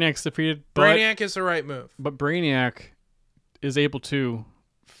 Brainiac's defeated. Brainiac is the right move. But Brainiac is able to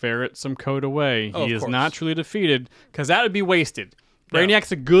ferret some code away. Oh, He of is course. not truly defeated because that would be wasted. No.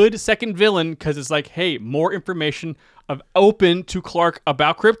 Brainiac's a good second villain because it's like, hey, more information open to Clark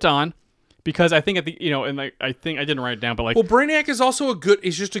about Krypton. Because I think at the and like I think I didn't write it down, but like Well, Brainiac is also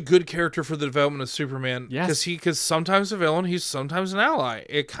he's just a good character for the development of Superman. Yes. Because sometimes a villain, he's sometimes an ally.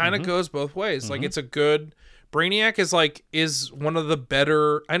 It kind of goes both ways. Like it's a good Brainiac is one of the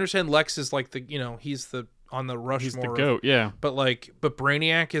better. I understand Lex is like he's the on the Rushmore. he's the goat, yeah. But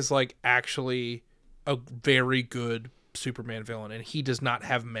Brainiac is like actually a very good Superman villain, and he does not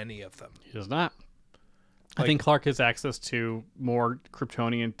have many of them. He does not. I think Clark has access to more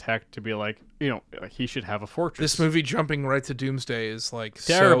Kryptonian tech to be like, he should have a fortress. This movie jumping right to Doomsday is like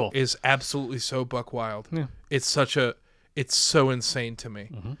Terrible. is absolutely so buck wild. Yeah. It's so insane to me.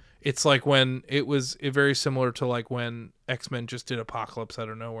 It's like when it was very similar to like when X-Men just did Apocalypse out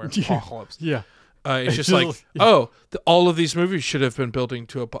of nowhere. Apocalypse. Yeah. It's just like, all of these movies should have been building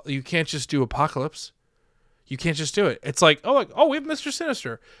to you can't just do Apocalypse. You can't just do it. It's like, we have Mr.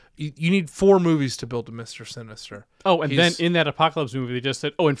 Sinister. You need 4 movies to build a Mr. Sinister. Oh, and then in that Apocalypse movie, they just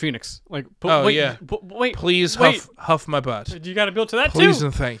said, in Phoenix. Like, wait, please wait. huff my butt. You got to build to that Please too.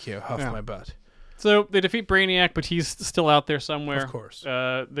 and thank you. Huff my butt. So they defeat Brainiac, but he's still out there somewhere. Of course.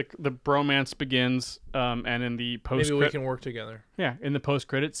 The bromance begins, and in the post Maybe we can work together. Yeah, in the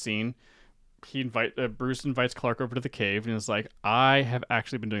post-credit scene, Bruce invites Clark over to the cave and is like, I have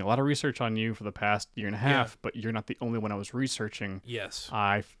actually been doing a lot of research on you for the past year and a half, but you're not the only one I was researching. Yes.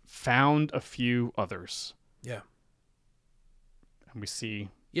 I found a few others. Yeah. And we see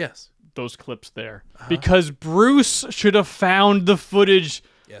Yes. those clips there. Because Bruce should have found the footage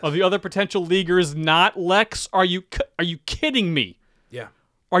of the other potential Leaguers, not Lex. Are you kidding me? Yeah.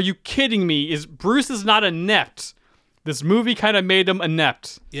 Are you kidding me? Bruce is not inept. This movie kind of made him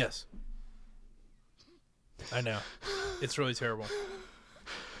inept. Yes. I know. It's really terrible.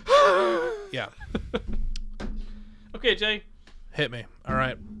 Yeah. Okay, Jay. Hit me. All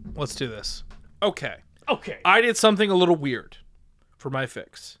right. Let's do this. Okay. Okay. I did something a little weird for my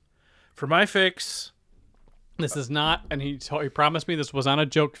fix. This is not, and he promised me this was not a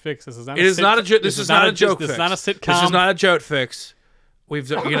joke fix. This is not. It is not a joke. This is not a joke fix. This is not a sitcom. This is not a joke fix.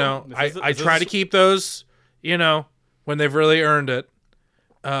 We've I try to keep those, when they've really earned it.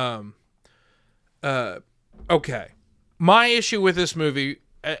 Okay. My issue with this movie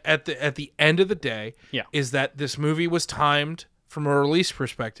at the end of the day is that this movie was timed from a release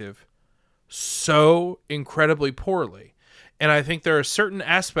perspective so incredibly poorly. And I think there are certain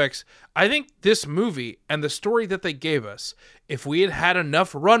aspects. I think this movie and the story that they gave us, if we had had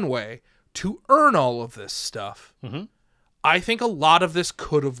enough runway to earn all of this stuff, I think a lot of this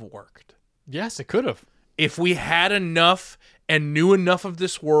could have worked. Yes, it could have. If we had enough and knew enough of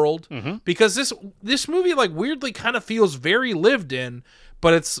this world, because this movie like weirdly kind of feels very lived in,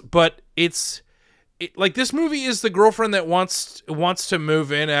 but it's like this movie is the girlfriend that wants to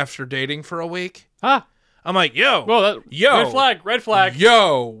move in after dating for a week. I'm like, red flag.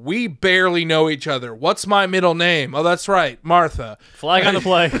 Yo, we barely know each other. What's my middle name? Oh, that's right, Martha. Flag on the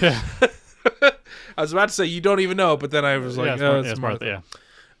play. I was about to say you don't even know, but then I was like, it's Martha.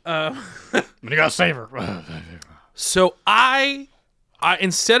 But you gotta save her. So I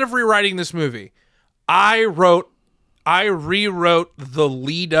instead of rewriting this movie, I rewrote the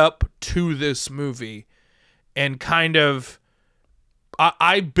lead up to this movie, and kind of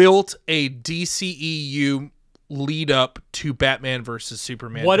I built a DCEU lead up to Batman versus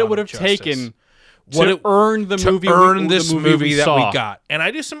Superman. What Dawn it would of have Justice. taken to earn the movie that saw. we got. And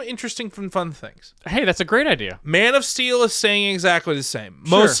I do some interesting fun things. Hey, that's a great idea. Man of Steel is saying exactly the same.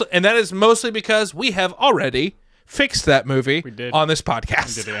 Sure. And that is mostly because we have already fixed that movie did. on this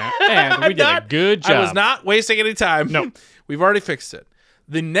podcast. We did it. And we did a good job. I was not wasting any time. No. We've already fixed it.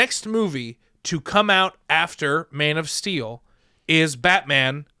 The next movie to come out after Man of Steel is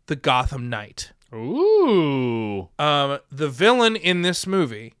Batman the Gotham Knight. Ooh. The villain in this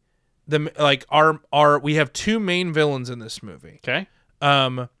movie, we have two main villains in this movie. Okay.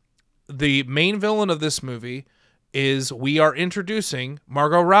 The main villain of this movie is we are introducing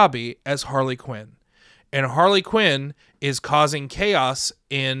Margot Robbie as Harley Quinn. And Harley Quinn is causing chaos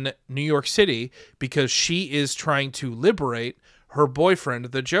in New York City because she is trying to liberate her boyfriend,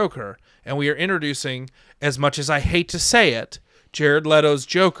 the Joker. And we are introducing, as much as I hate to say it, Jared Leto's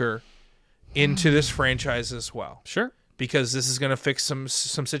Joker into this franchise as well. Sure. Because this is going to fix some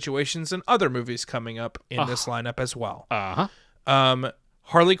situations in other movies coming up in this lineup as well. Uh-huh.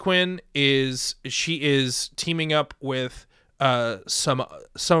 Harley Quinn is teaming up with some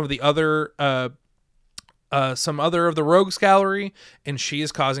of the other some other of the Rogues Gallery, and she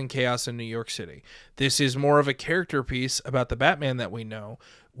is causing chaos in New York City. This is more of a character piece about the Batman that we know.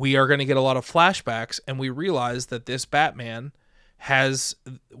 We are going to get a lot of flashbacks, and we realize that this Batman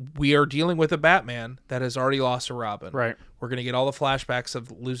we are dealing with a Batman that has already lost a Robin. Right. We're going to get all the flashbacks of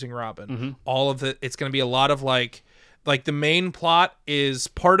losing Robin. Mm-hmm. All of it's going to be a lot of like the main plot is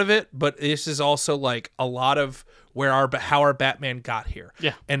part of it, but this is also like a lot of how our Batman got here.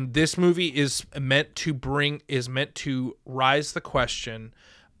 Yeah. And this movie is meant to rise the question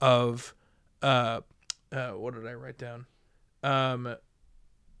of what did I write down?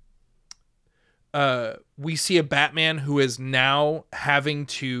 We see a Batman who is now having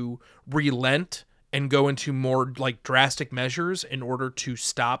to relent and go into more like drastic measures in order to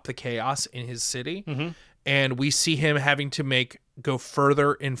stop the chaos in his city. Mm-hmm. And we see him having to go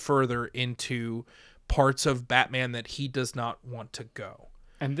further and further into parts of Batman that he does not want to go.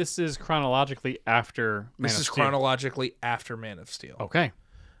 And this is chronologically after Man of Steel. Chronologically after Man of Steel. Okay.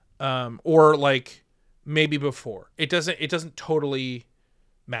 Or like maybe before. It doesn't totally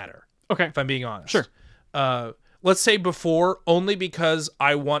matter. Okay. If I'm being honest. Sure. Let's say before, only because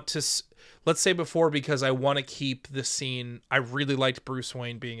I want to. Let's say before because I want to keep the scene. I really liked Bruce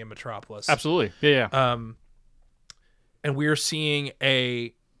Wayne being in Metropolis. Absolutely. Yeah. And we're seeing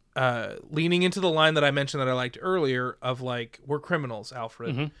leaning into the line that I mentioned that I liked earlier of like, we're criminals,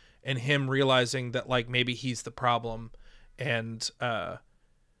 Alfred, Mm-hmm. and him realizing that like maybe he's the problem, and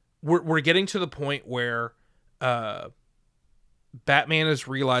we're getting to the point where Batman is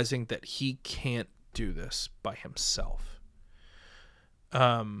realizing that he can't do this by himself.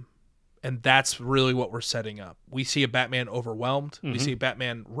 And that's really what we're setting up. We see a Batman overwhelmed. Mm-hmm. We see a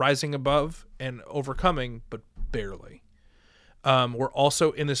Batman rising above and overcoming, but barely. We're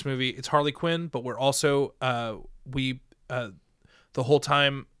also in this movie. It's Harley Quinn, but we're also the whole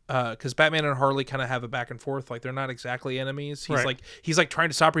time because Batman and Harley kind of have a back and forth. Like they're not exactly enemies. He's like trying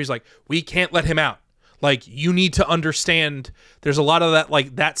to stop her. He's like, we can't let him out. Like you need to understand. There's a lot of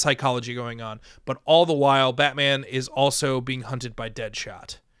that psychology going on. But all the while, Batman is also being hunted by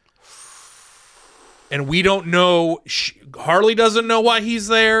Deadshot. And we don't know. Harley doesn't know why he's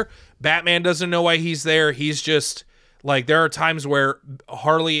there. Batman doesn't know why he's there. He's just like, there are times where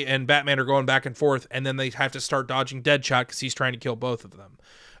Harley and Batman are going back and forth, and then they have to start dodging Deadshot because he's trying to kill both of them.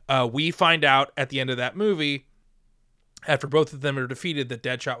 We find out at the end of that movie, after both of them are defeated, that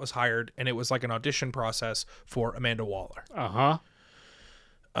Deadshot was hired, and it was like an audition process for Amanda Waller. Uh-huh.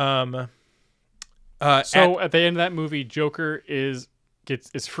 So at the end of that movie, Joker is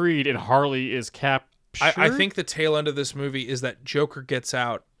freed, and Harley is captured. I think the tail end of this movie is that Joker gets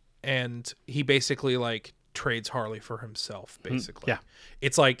out and he basically like trades Harley for himself, basically. Yeah.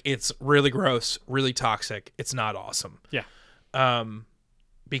 It's like, it's really gross, really toxic. It's not awesome. Yeah.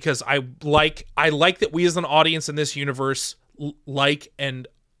 Because I like that we as an audience in this universe we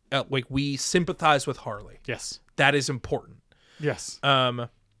sympathize with Harley. Yes. That is important. Yes.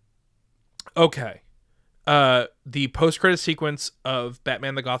 Okay. The post-credit sequence of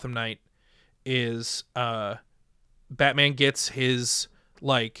Batman the Gotham Knight is Batman gets his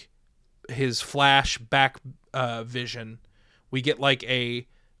flashback vision. We get like a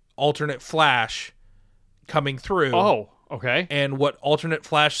alternate Flash coming through. Oh, okay. And what alternate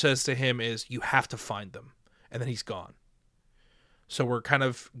Flash says to him is, you have to find them. And then he's gone. So we're kind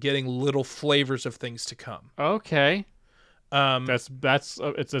of getting little flavors of things to come. Okay. It's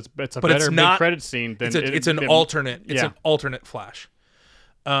a better not, mid-credit scene than it's an alternate Flash.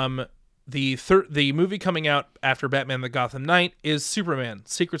 the movie coming out after Batman the Gotham Knight is Superman: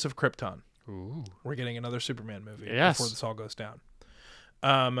 Secrets of Krypton. Ooh. We're getting another Superman movie Yes. before this all goes down.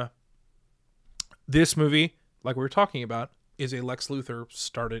 This movie, like we were talking about, is a Lex Luthor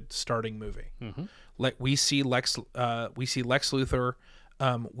starting movie. We see Lex Luthor.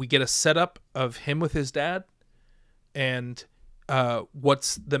 We get a setup of him with his dad, and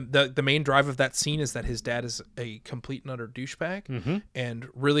what's the main drive of that scene is that his dad is a complete and utter douchebag, and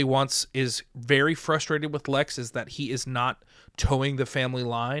really is very frustrated with Lex, is that he is not towing the family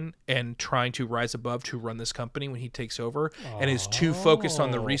line and trying to rise above to run this company when he takes over, and is too focused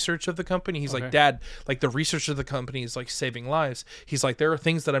on the research of the company. He's like, Dad, like the research of the company is like saving lives. He's like, there are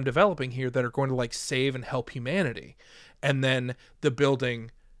things that I'm developing here that are going to like save and help humanity. And then the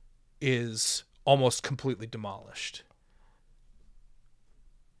building is almost completely demolished.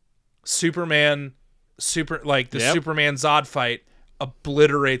 Superman Zod fight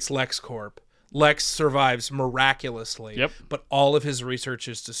obliterates LexCorp. Lex survives miraculously, but all of his research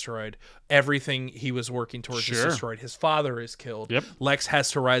is destroyed. Everything he was working towards is destroyed. His father is killed. Lex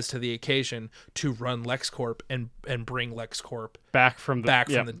has to rise to the occasion to run LexCorp and bring LexCorp back from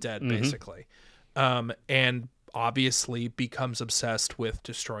the dead, basically. And obviously becomes obsessed with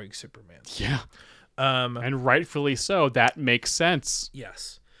destroying Superman. And rightfully so. That makes sense.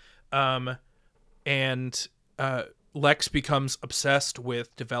 Yes. Lex becomes obsessed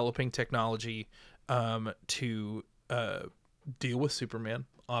with developing technology to deal with Superman,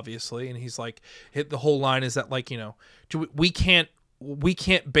 obviously. And he's like, the whole line is that, like, you know, we can't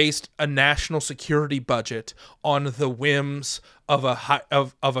base a national security budget on the whims of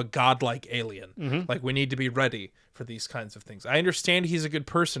a godlike alien. Like, we need to be ready for these kinds of things. I understand he's a good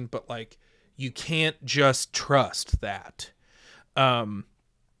person, but like, you can't just trust that.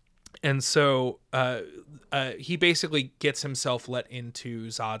 And so he basically gets himself let into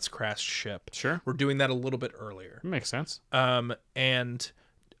Zod's crashed ship. We're doing that a little bit earlier. Makes sense. And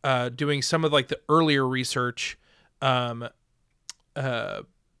doing some of like the earlier research.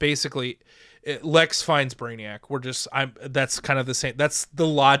 Basically, Lex finds Brainiac. That's kind of the same. That's the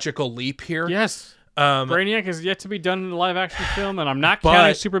logical leap here. Yes. Brainiac is yet to be done in a live action film, and I'm not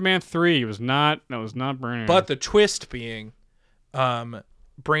counting Superman 3. It was not Brainiac. But the twist being,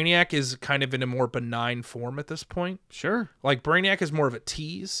 Brainiac is kind of in a more benign form at this point. Like, Brainiac is more of a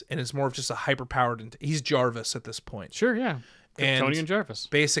tease and is more of just a hyper-powered... he's Jarvis at this point. And Tony and Jarvis.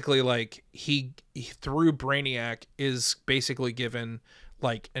 Basically, like, he through Brainiac is basically given,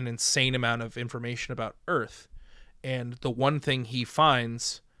 like, an insane amount of information about Earth. And the one thing he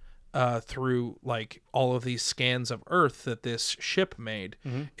finds through, like, all of these scans of Earth that this ship made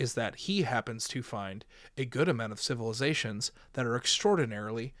is that he happens to find a good amount of civilizations that are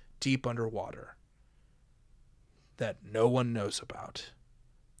extraordinarily deep underwater that no one knows about.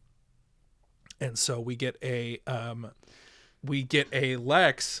 And so we get a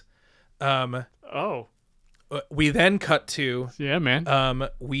Lex. We then cut to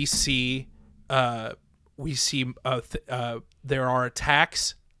we see there are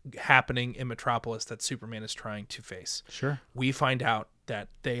attacks happening in Metropolis that Superman is trying to face. We find out that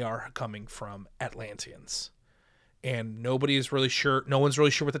they are coming from Atlanteans, and nobody is really sure. No one's really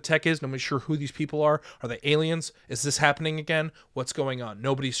sure what the tech is. Nobody's sure who these people are. Are they aliens? Is this happening again? What's going on?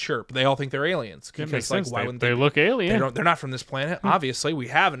 Nobody's sure, but they all think they're aliens. Because, makes sense. Why wouldn't they look alien? They're not from this planet. Obviously, we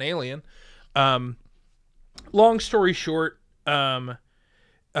have an alien. Long story short,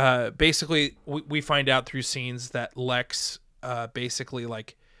 basically, we find out through scenes that Lex basically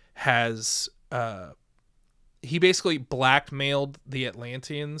like has he basically blackmailed the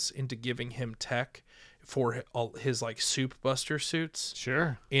Atlanteans into giving him tech for all his like soup buster suits.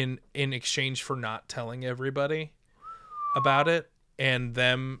 In exchange for not telling everybody about it, and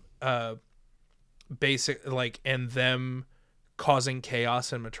them them causing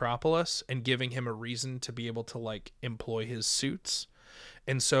chaos in Metropolis and giving him a reason to be able to like employ his suits.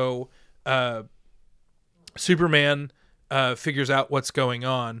 And so Superman figures out what's going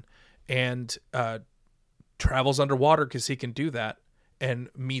on and travels underwater because he can do that, and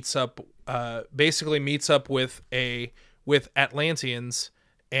meets up with Atlanteans,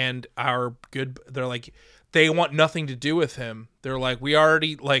 and they're like, they want nothing to do with him. They're like, we're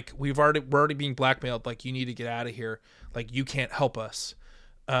already being blackmailed. Like, you need to get out of here. Like, you can't help us.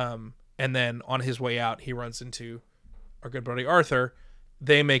 And then on his way out, he runs into our good buddy Arthur.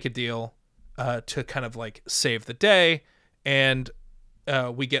 They make a deal to kind of like save the day, and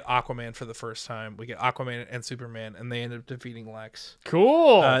we get Aquaman for the first time. We get Aquaman and Superman, and they end up defeating Lex.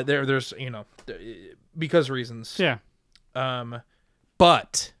 Cool. There's because reasons.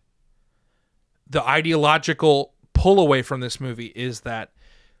 But the ideological pull away from this movie is that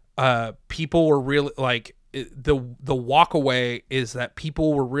people were really like the walk away is that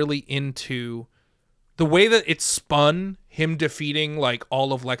people were really into the way that it spun him defeating like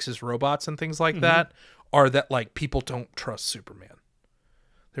all of Lex's robots and things like that, are that like people don't trust Superman.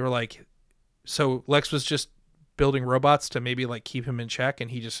 They were like, so Lex was just building robots to maybe like keep him in check and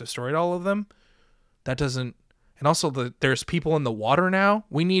he just destroyed all of them. That doesn't, and also there's people in the water now.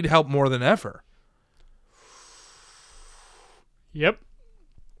 We need help more than ever. Yep.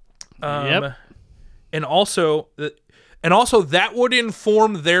 And also that would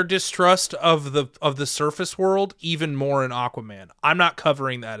inform their distrust of the surface world even more in Aquaman. I'm not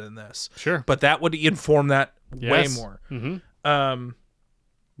covering that in this. Sure. But that would inform that way more.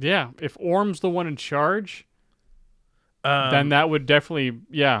 Yeah, if Orm's the one in charge, then that would definitely,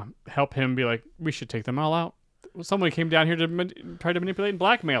 help him be like, we should take them all out. Someone came down here to try to manipulate and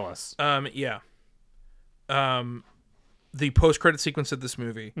blackmail us. The post-credit sequence of this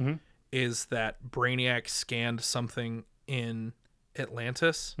movie is that Brainiac scanned something in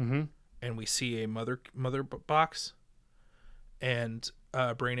Atlantis, and we see a mother box, and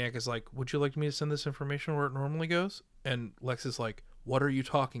Brainiac is like, would you like me to send this information where it normally goes? And Lex is like, what are you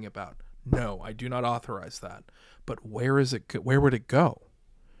talking about? No, I do not authorize that. But where is it? Where would it go?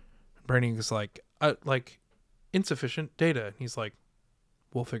 Brainiac is like insufficient data. And he's like,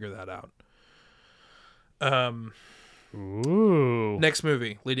 we'll figure that out. Ooh. Next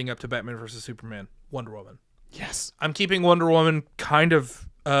movie leading up to Batman versus Superman, Wonder Woman. Yes. I'm keeping Wonder Woman kind of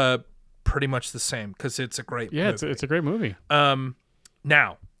pretty much the same because it's a great movie. It's a great movie.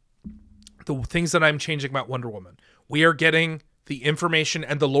 Now, the things that I'm changing about Wonder Woman. We are getting the information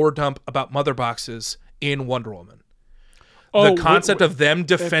and the lore dump about mother boxes in Wonder Woman. The concept of them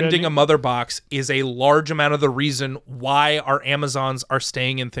defending a mother box is a large amount of the reason why our Amazons are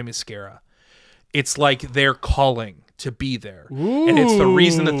staying in Themyscira. It's like they're calling to be there. Ooh. And it's the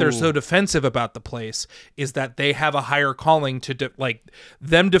reason that they're so defensive about the place is that they have a higher calling to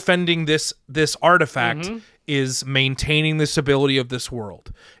them defending this artifact is maintaining the stability of this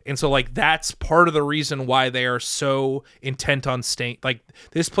world. And so like that's part of the reason why they are so intent on staying, like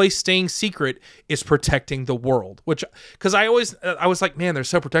this place staying secret is protecting the world, which because I was like, man, they're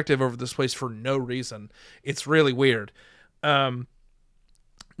so protective over this place for no reason. It's really weird. Now,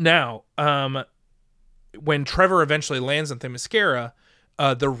 when Trevor eventually lands in Themyscira,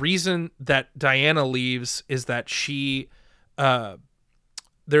 the reason that Diana leaves is that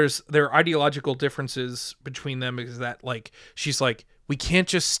there are ideological differences between them, is that like she's like, we can't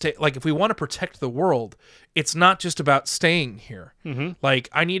just stay, like if we want to protect the world, it's not just about staying here. Like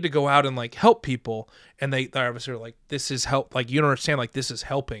I need to go out and like help people, and they obviously are like, this is help, like you don't understand, like this is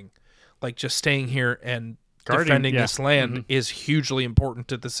helping, like just staying here and defending this land is hugely important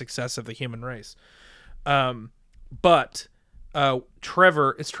to the success of the human race. But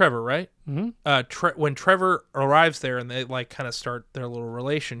Trevor, it's Trevor, right? When Trevor arrives there and they like kind of start their little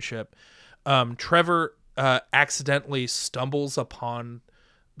relationship, Trevor accidentally stumbles upon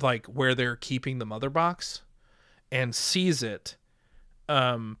like where they're keeping the mother box and sees it.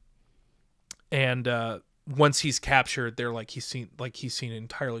 Once he's captured, they're like he's seen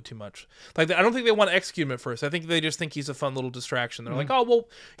entirely too much. Like I don't think they want to execute him at first. I think they just think he's a fun little distraction. They're like, oh well,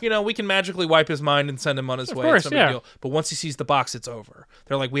 we can magically wipe his mind and send him on his way. Course, it's no big deal. But once he sees the box, it's over.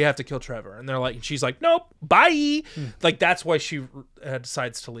 They're like, we have to kill Trevor, and they're like, and she's like, nope, bye. Like that's why she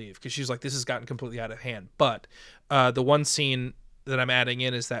decides to leave, because she's like, this has gotten completely out of hand. But the one scene that I'm adding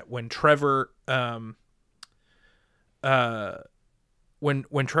in is that when Trevor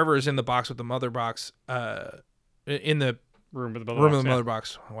when Trevor is in the box with the mother box, in the room with the mother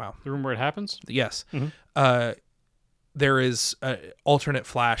box. Wow. The room where it happens? Yes. There is alternate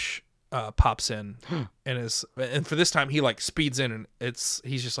Flash pops in and for this time he like speeds in, and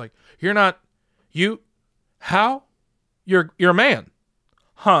he's just like, you're a man.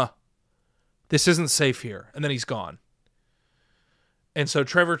 Huh. This isn't safe here. And then he's gone. And so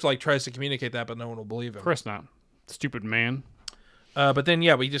Trevor like tries to communicate that, but no one will believe him. Of course not. Stupid man. But then,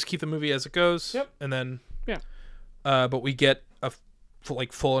 we just keep the movie as it goes. Yep. And then, but we get a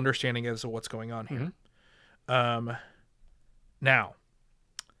full understanding as to what's going on here. Now,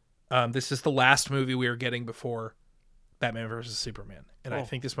 this is the last movie we are getting before Batman versus Superman, and I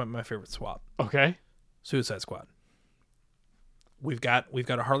think this might be my favorite swap. Okay. Suicide Squad. We've got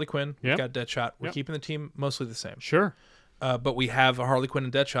a Harley Quinn. We've got Deadshot. We're keeping the team mostly the same. Sure. But we have a Harley Quinn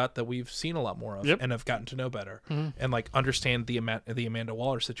and Deadshot that we've seen a lot more of and have gotten to know better and like understand the Amanda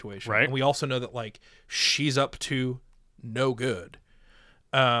Waller situation. Right. And we also know that like she's up to no good.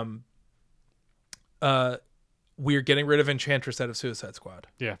 We're getting rid of Enchantress out of Suicide Squad.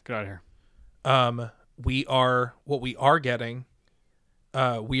 Yeah, get out of here. What we are getting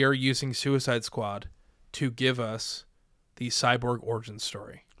we are using Suicide Squad to give us the Cyborg origin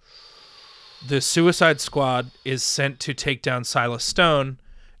story. The Suicide Squad is sent to take down Silas Stone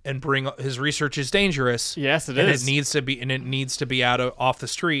and bring his research is dangerous. Yes, it is. It needs to be off the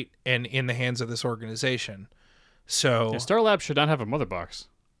street and in the hands of this organization. So Star Lab should not have a mother box.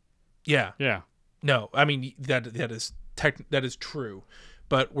 Yeah. Yeah. No, I mean that is true.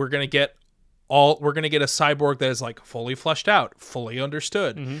 But we're going to get a cyborg that is like fully fleshed out, fully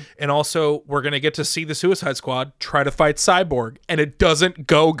understood. Mm-hmm. And also we're going to get to see the Suicide Squad try to fight Cyborg, and it doesn't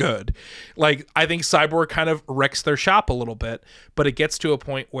go good. Like, I think Cyborg kind of wrecks their shop a little bit, but it gets to a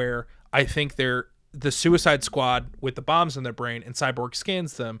point where I think the Suicide Squad with the bombs in their brain and Cyborg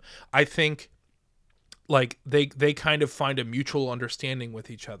scans them. I think like they kind of find a mutual understanding with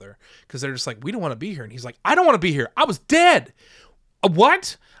each other, because they're just like, we don't want to be here. And he's like, I don't want to be here. I was dead.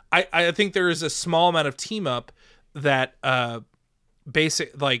 What? I think there is a small amount of team up that we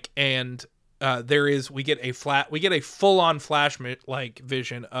get a full on Flash like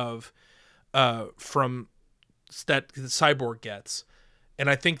vision of from that Cyborg gets, and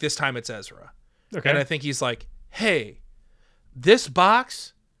I think this time it's Ezra. Okay. And I think he's like, hey, this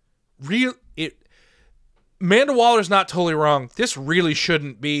box Amanda Waller's not totally wrong. This really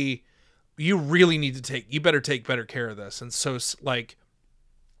shouldn't be. You better take better care of this. And so, like,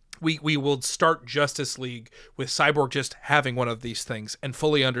 we will start Justice League with Cyborg just having one of these things and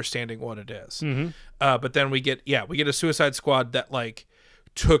fully understanding what it is. Mm-hmm. But then we get a Suicide Squad that like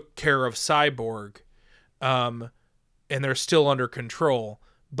took care of Cyborg, and they're still under control.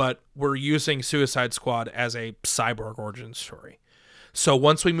 But we're using Suicide Squad as a Cyborg origin story. So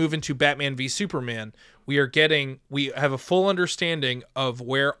once we move into Batman v Superman, we have a full understanding of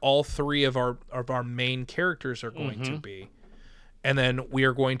where all three of our main characters are going to be. And then we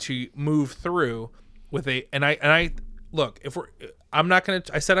are going to move through with I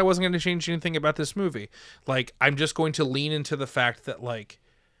said I wasn't going to change anything about this movie. Like, I'm just going to lean into the fact that like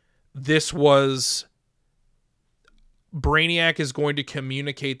this was Brainiac is going to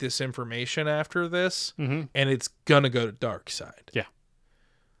communicate this information after this, and it's going to go to Darkseid. Yeah.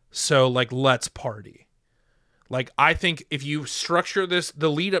 So, like, let's party. Like, I think if you structure the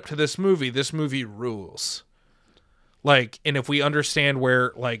lead up to this movie rules. Like, and if we understand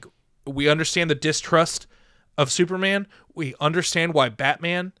we understand the distrust of Superman, we understand why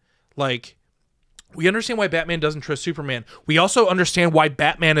Batman doesn't trust Superman. We also understand why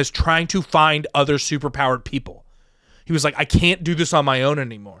Batman is trying to find other superpowered people. He was like, I can't do this on my own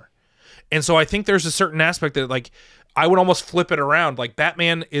anymore. And so I think there's a certain aspect that, like, I would almost flip it around. Like,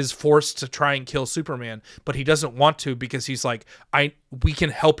 Batman is forced to try and kill Superman, but he doesn't want to because he's like, we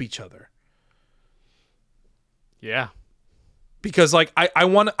can help each other. Yeah. Because like I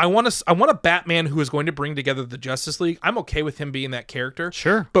want a Batman who is going to bring together the Justice League. I'm okay with him being that character.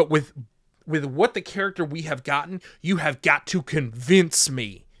 Sure. But with what the character we have gotten, you have got to convince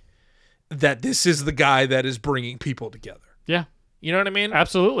me that this is the guy that is bringing people together. Yeah. You know what I mean?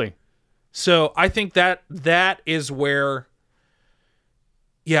 Absolutely. So I think that is where,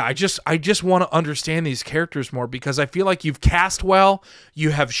 yeah, I just want to understand these characters more, because I feel like you've cast well,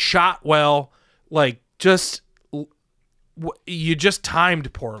 you have shot well, like you just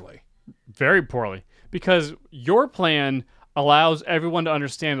timed poorly. Very poorly. Because your plan allows everyone to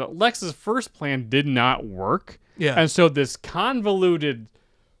understand that Lex's first plan did not work. Yeah. And so this convoluted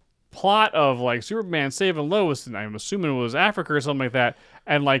plot of like Superman saving Lois, and I'm assuming it was Africa or something like that,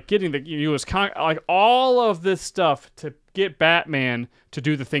 and like getting the U.S. like all of this stuff to get Batman to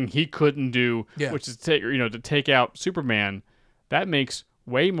do the thing he couldn't do, which is to take out Superman. That makes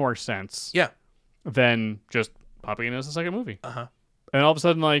way more sense. Yeah. Than just popping in as a second movie. Uh-huh. And all of a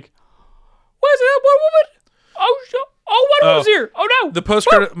sudden, like, what is that one woman? Wonder Woman's here. Oh no. The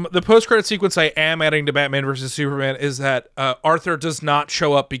post-credit sequence I am adding to Batman versus Superman is that Arthur does not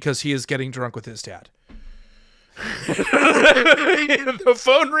show up because he is getting drunk with his dad. The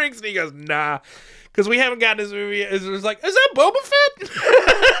phone rings and he goes, nah, because we haven't gotten his movie. It's like, is that Boba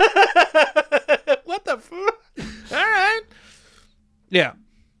Fett? What the fuck? All right. Yeah.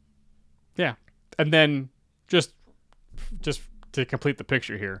 Yeah. And then just to complete the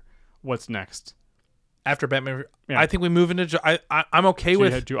picture here, what's next? After Batman, Yeah. I think we move into. I'm okay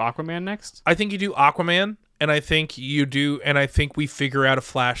with. Do Aquaman next? I think you do Aquaman, and I think we figure out a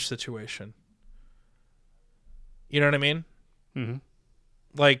Flash situation. You know what I mean? Mm-hmm.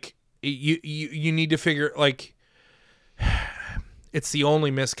 Like you need to figure, like, it's the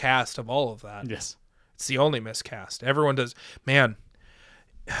only miscast of all of that. Yes, it's the only miscast. Everyone does. Man,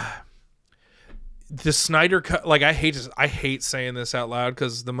 the Snyder cut. Like, I hate saying this out loud,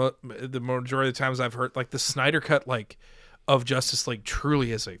 because the majority of the times I've heard, like, the Snyder cut, like, of Justice League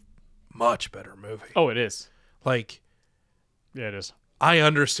truly is a much better movie. Oh, it is. Like, yeah, it is. I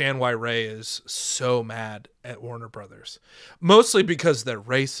understand why Ray is so mad at Warner Brothers, mostly because they're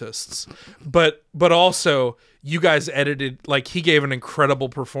racists, but also you guys edited, like, he gave an incredible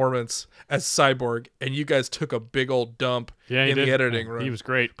performance as Cyborg, and you guys took a big old dump in the editing room. He was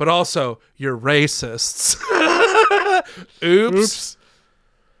great. But also, you're racists. Oops.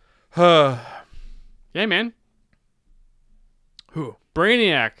 Yeah, man. Who?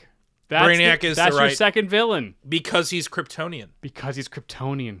 Brainiac. Brainiac is that's the your right, second villain. because he's Kryptonian. Because he's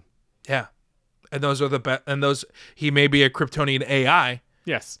Kryptonian. Yeah, and those are the and those he may be a Kryptonian AI.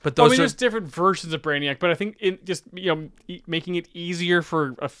 Yes, but those there's different versions of Brainiac. But I think making it easier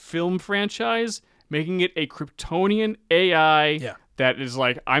for a film franchise, making it a Kryptonian AI that is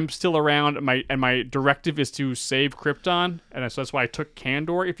like, I'm still around, and my directive is to save Krypton, and so that's why I took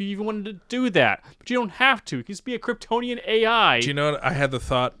Kandor. If you even wanted to do that, but you don't have to. You can just be a Kryptonian AI. Do you know what I had the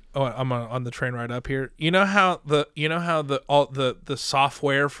thought? Oh, I'm on the train right up here. You know how the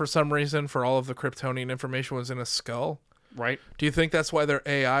software for some reason for all of the Kryptonian information was in a skull, right? Do you think that's why their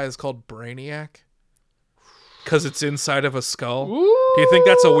AI is called Brainiac? Because it's inside of a skull. Ooh, do you think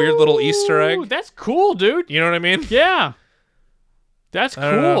that's a weird little Easter egg? That's cool, dude. You know what I mean? Yeah. That's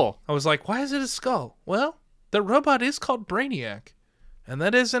cool. I was like, why is it a skull? Well, the robot is called Brainiac, and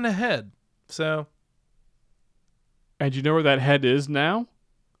that isn't a head. So. And you know where that head is now?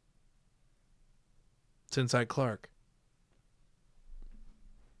 It's inside Clark.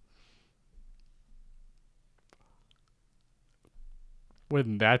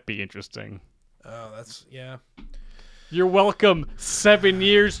 Wouldn't that be interesting? Oh, that's, yeah. You're welcome. 7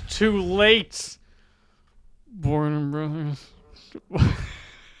 years too late. Warner Brothers.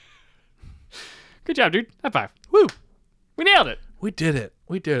 Good job, dude. High five. Woo. We nailed it. We did it.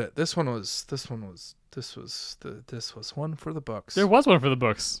 This was one for the books. There was one for the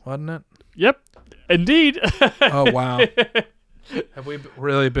books. Wasn't it? Yep. Indeed. Oh, wow. Have we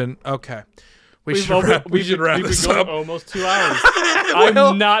really been okay? We should wrap this up. Almost 2 hours.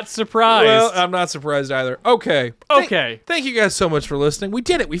 I'm not surprised. Well, I'm not surprised either. Okay. Thank you guys so much for listening. We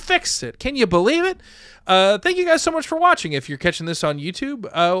did it. We fixed it. Can you believe it? Thank you guys so much for watching. If you're catching this on YouTube,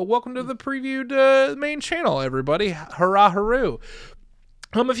 welcome to the previewed main channel, everybody. Hurrah, hurrah.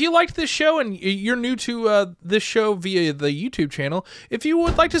 If you liked this show and you're new to this show via the YouTube channel, if you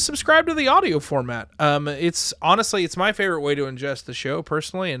would like to subscribe to the audio format, it's my favorite way to ingest the show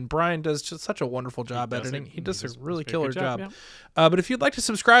personally, and Brian does just such a wonderful job editing. He does a really killer job. Yeah. But if you'd like to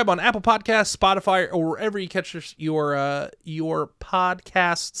subscribe on Apple Podcasts, Spotify, or wherever you catch your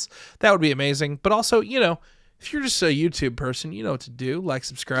podcasts, that would be amazing. But also, if you're just a YouTube person, you know what to do. Like,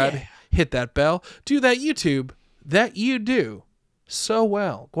 subscribe, hit that bell, do that YouTube that you do so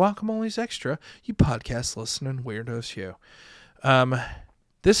well. Guacamole's Extra, you podcast listening weirdos, you.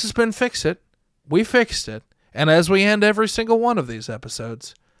 This has been Fix It. We fixed it. And as we end every single one of these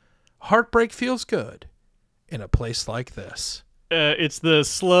episodes, heartbreak feels good in a place like this. It's the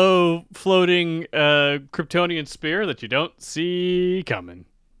slow floating Kryptonian spear that you don't see coming.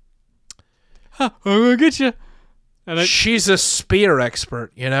 I'm gonna get you. She's a spear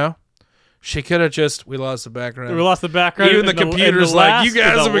expert, She could have we lost the background. We lost the background. Even the computer's like, you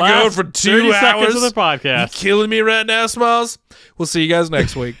guys have been going for 2 hours of the podcast. You killing me right now, Smalls. We'll see you guys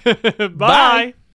next week. Bye.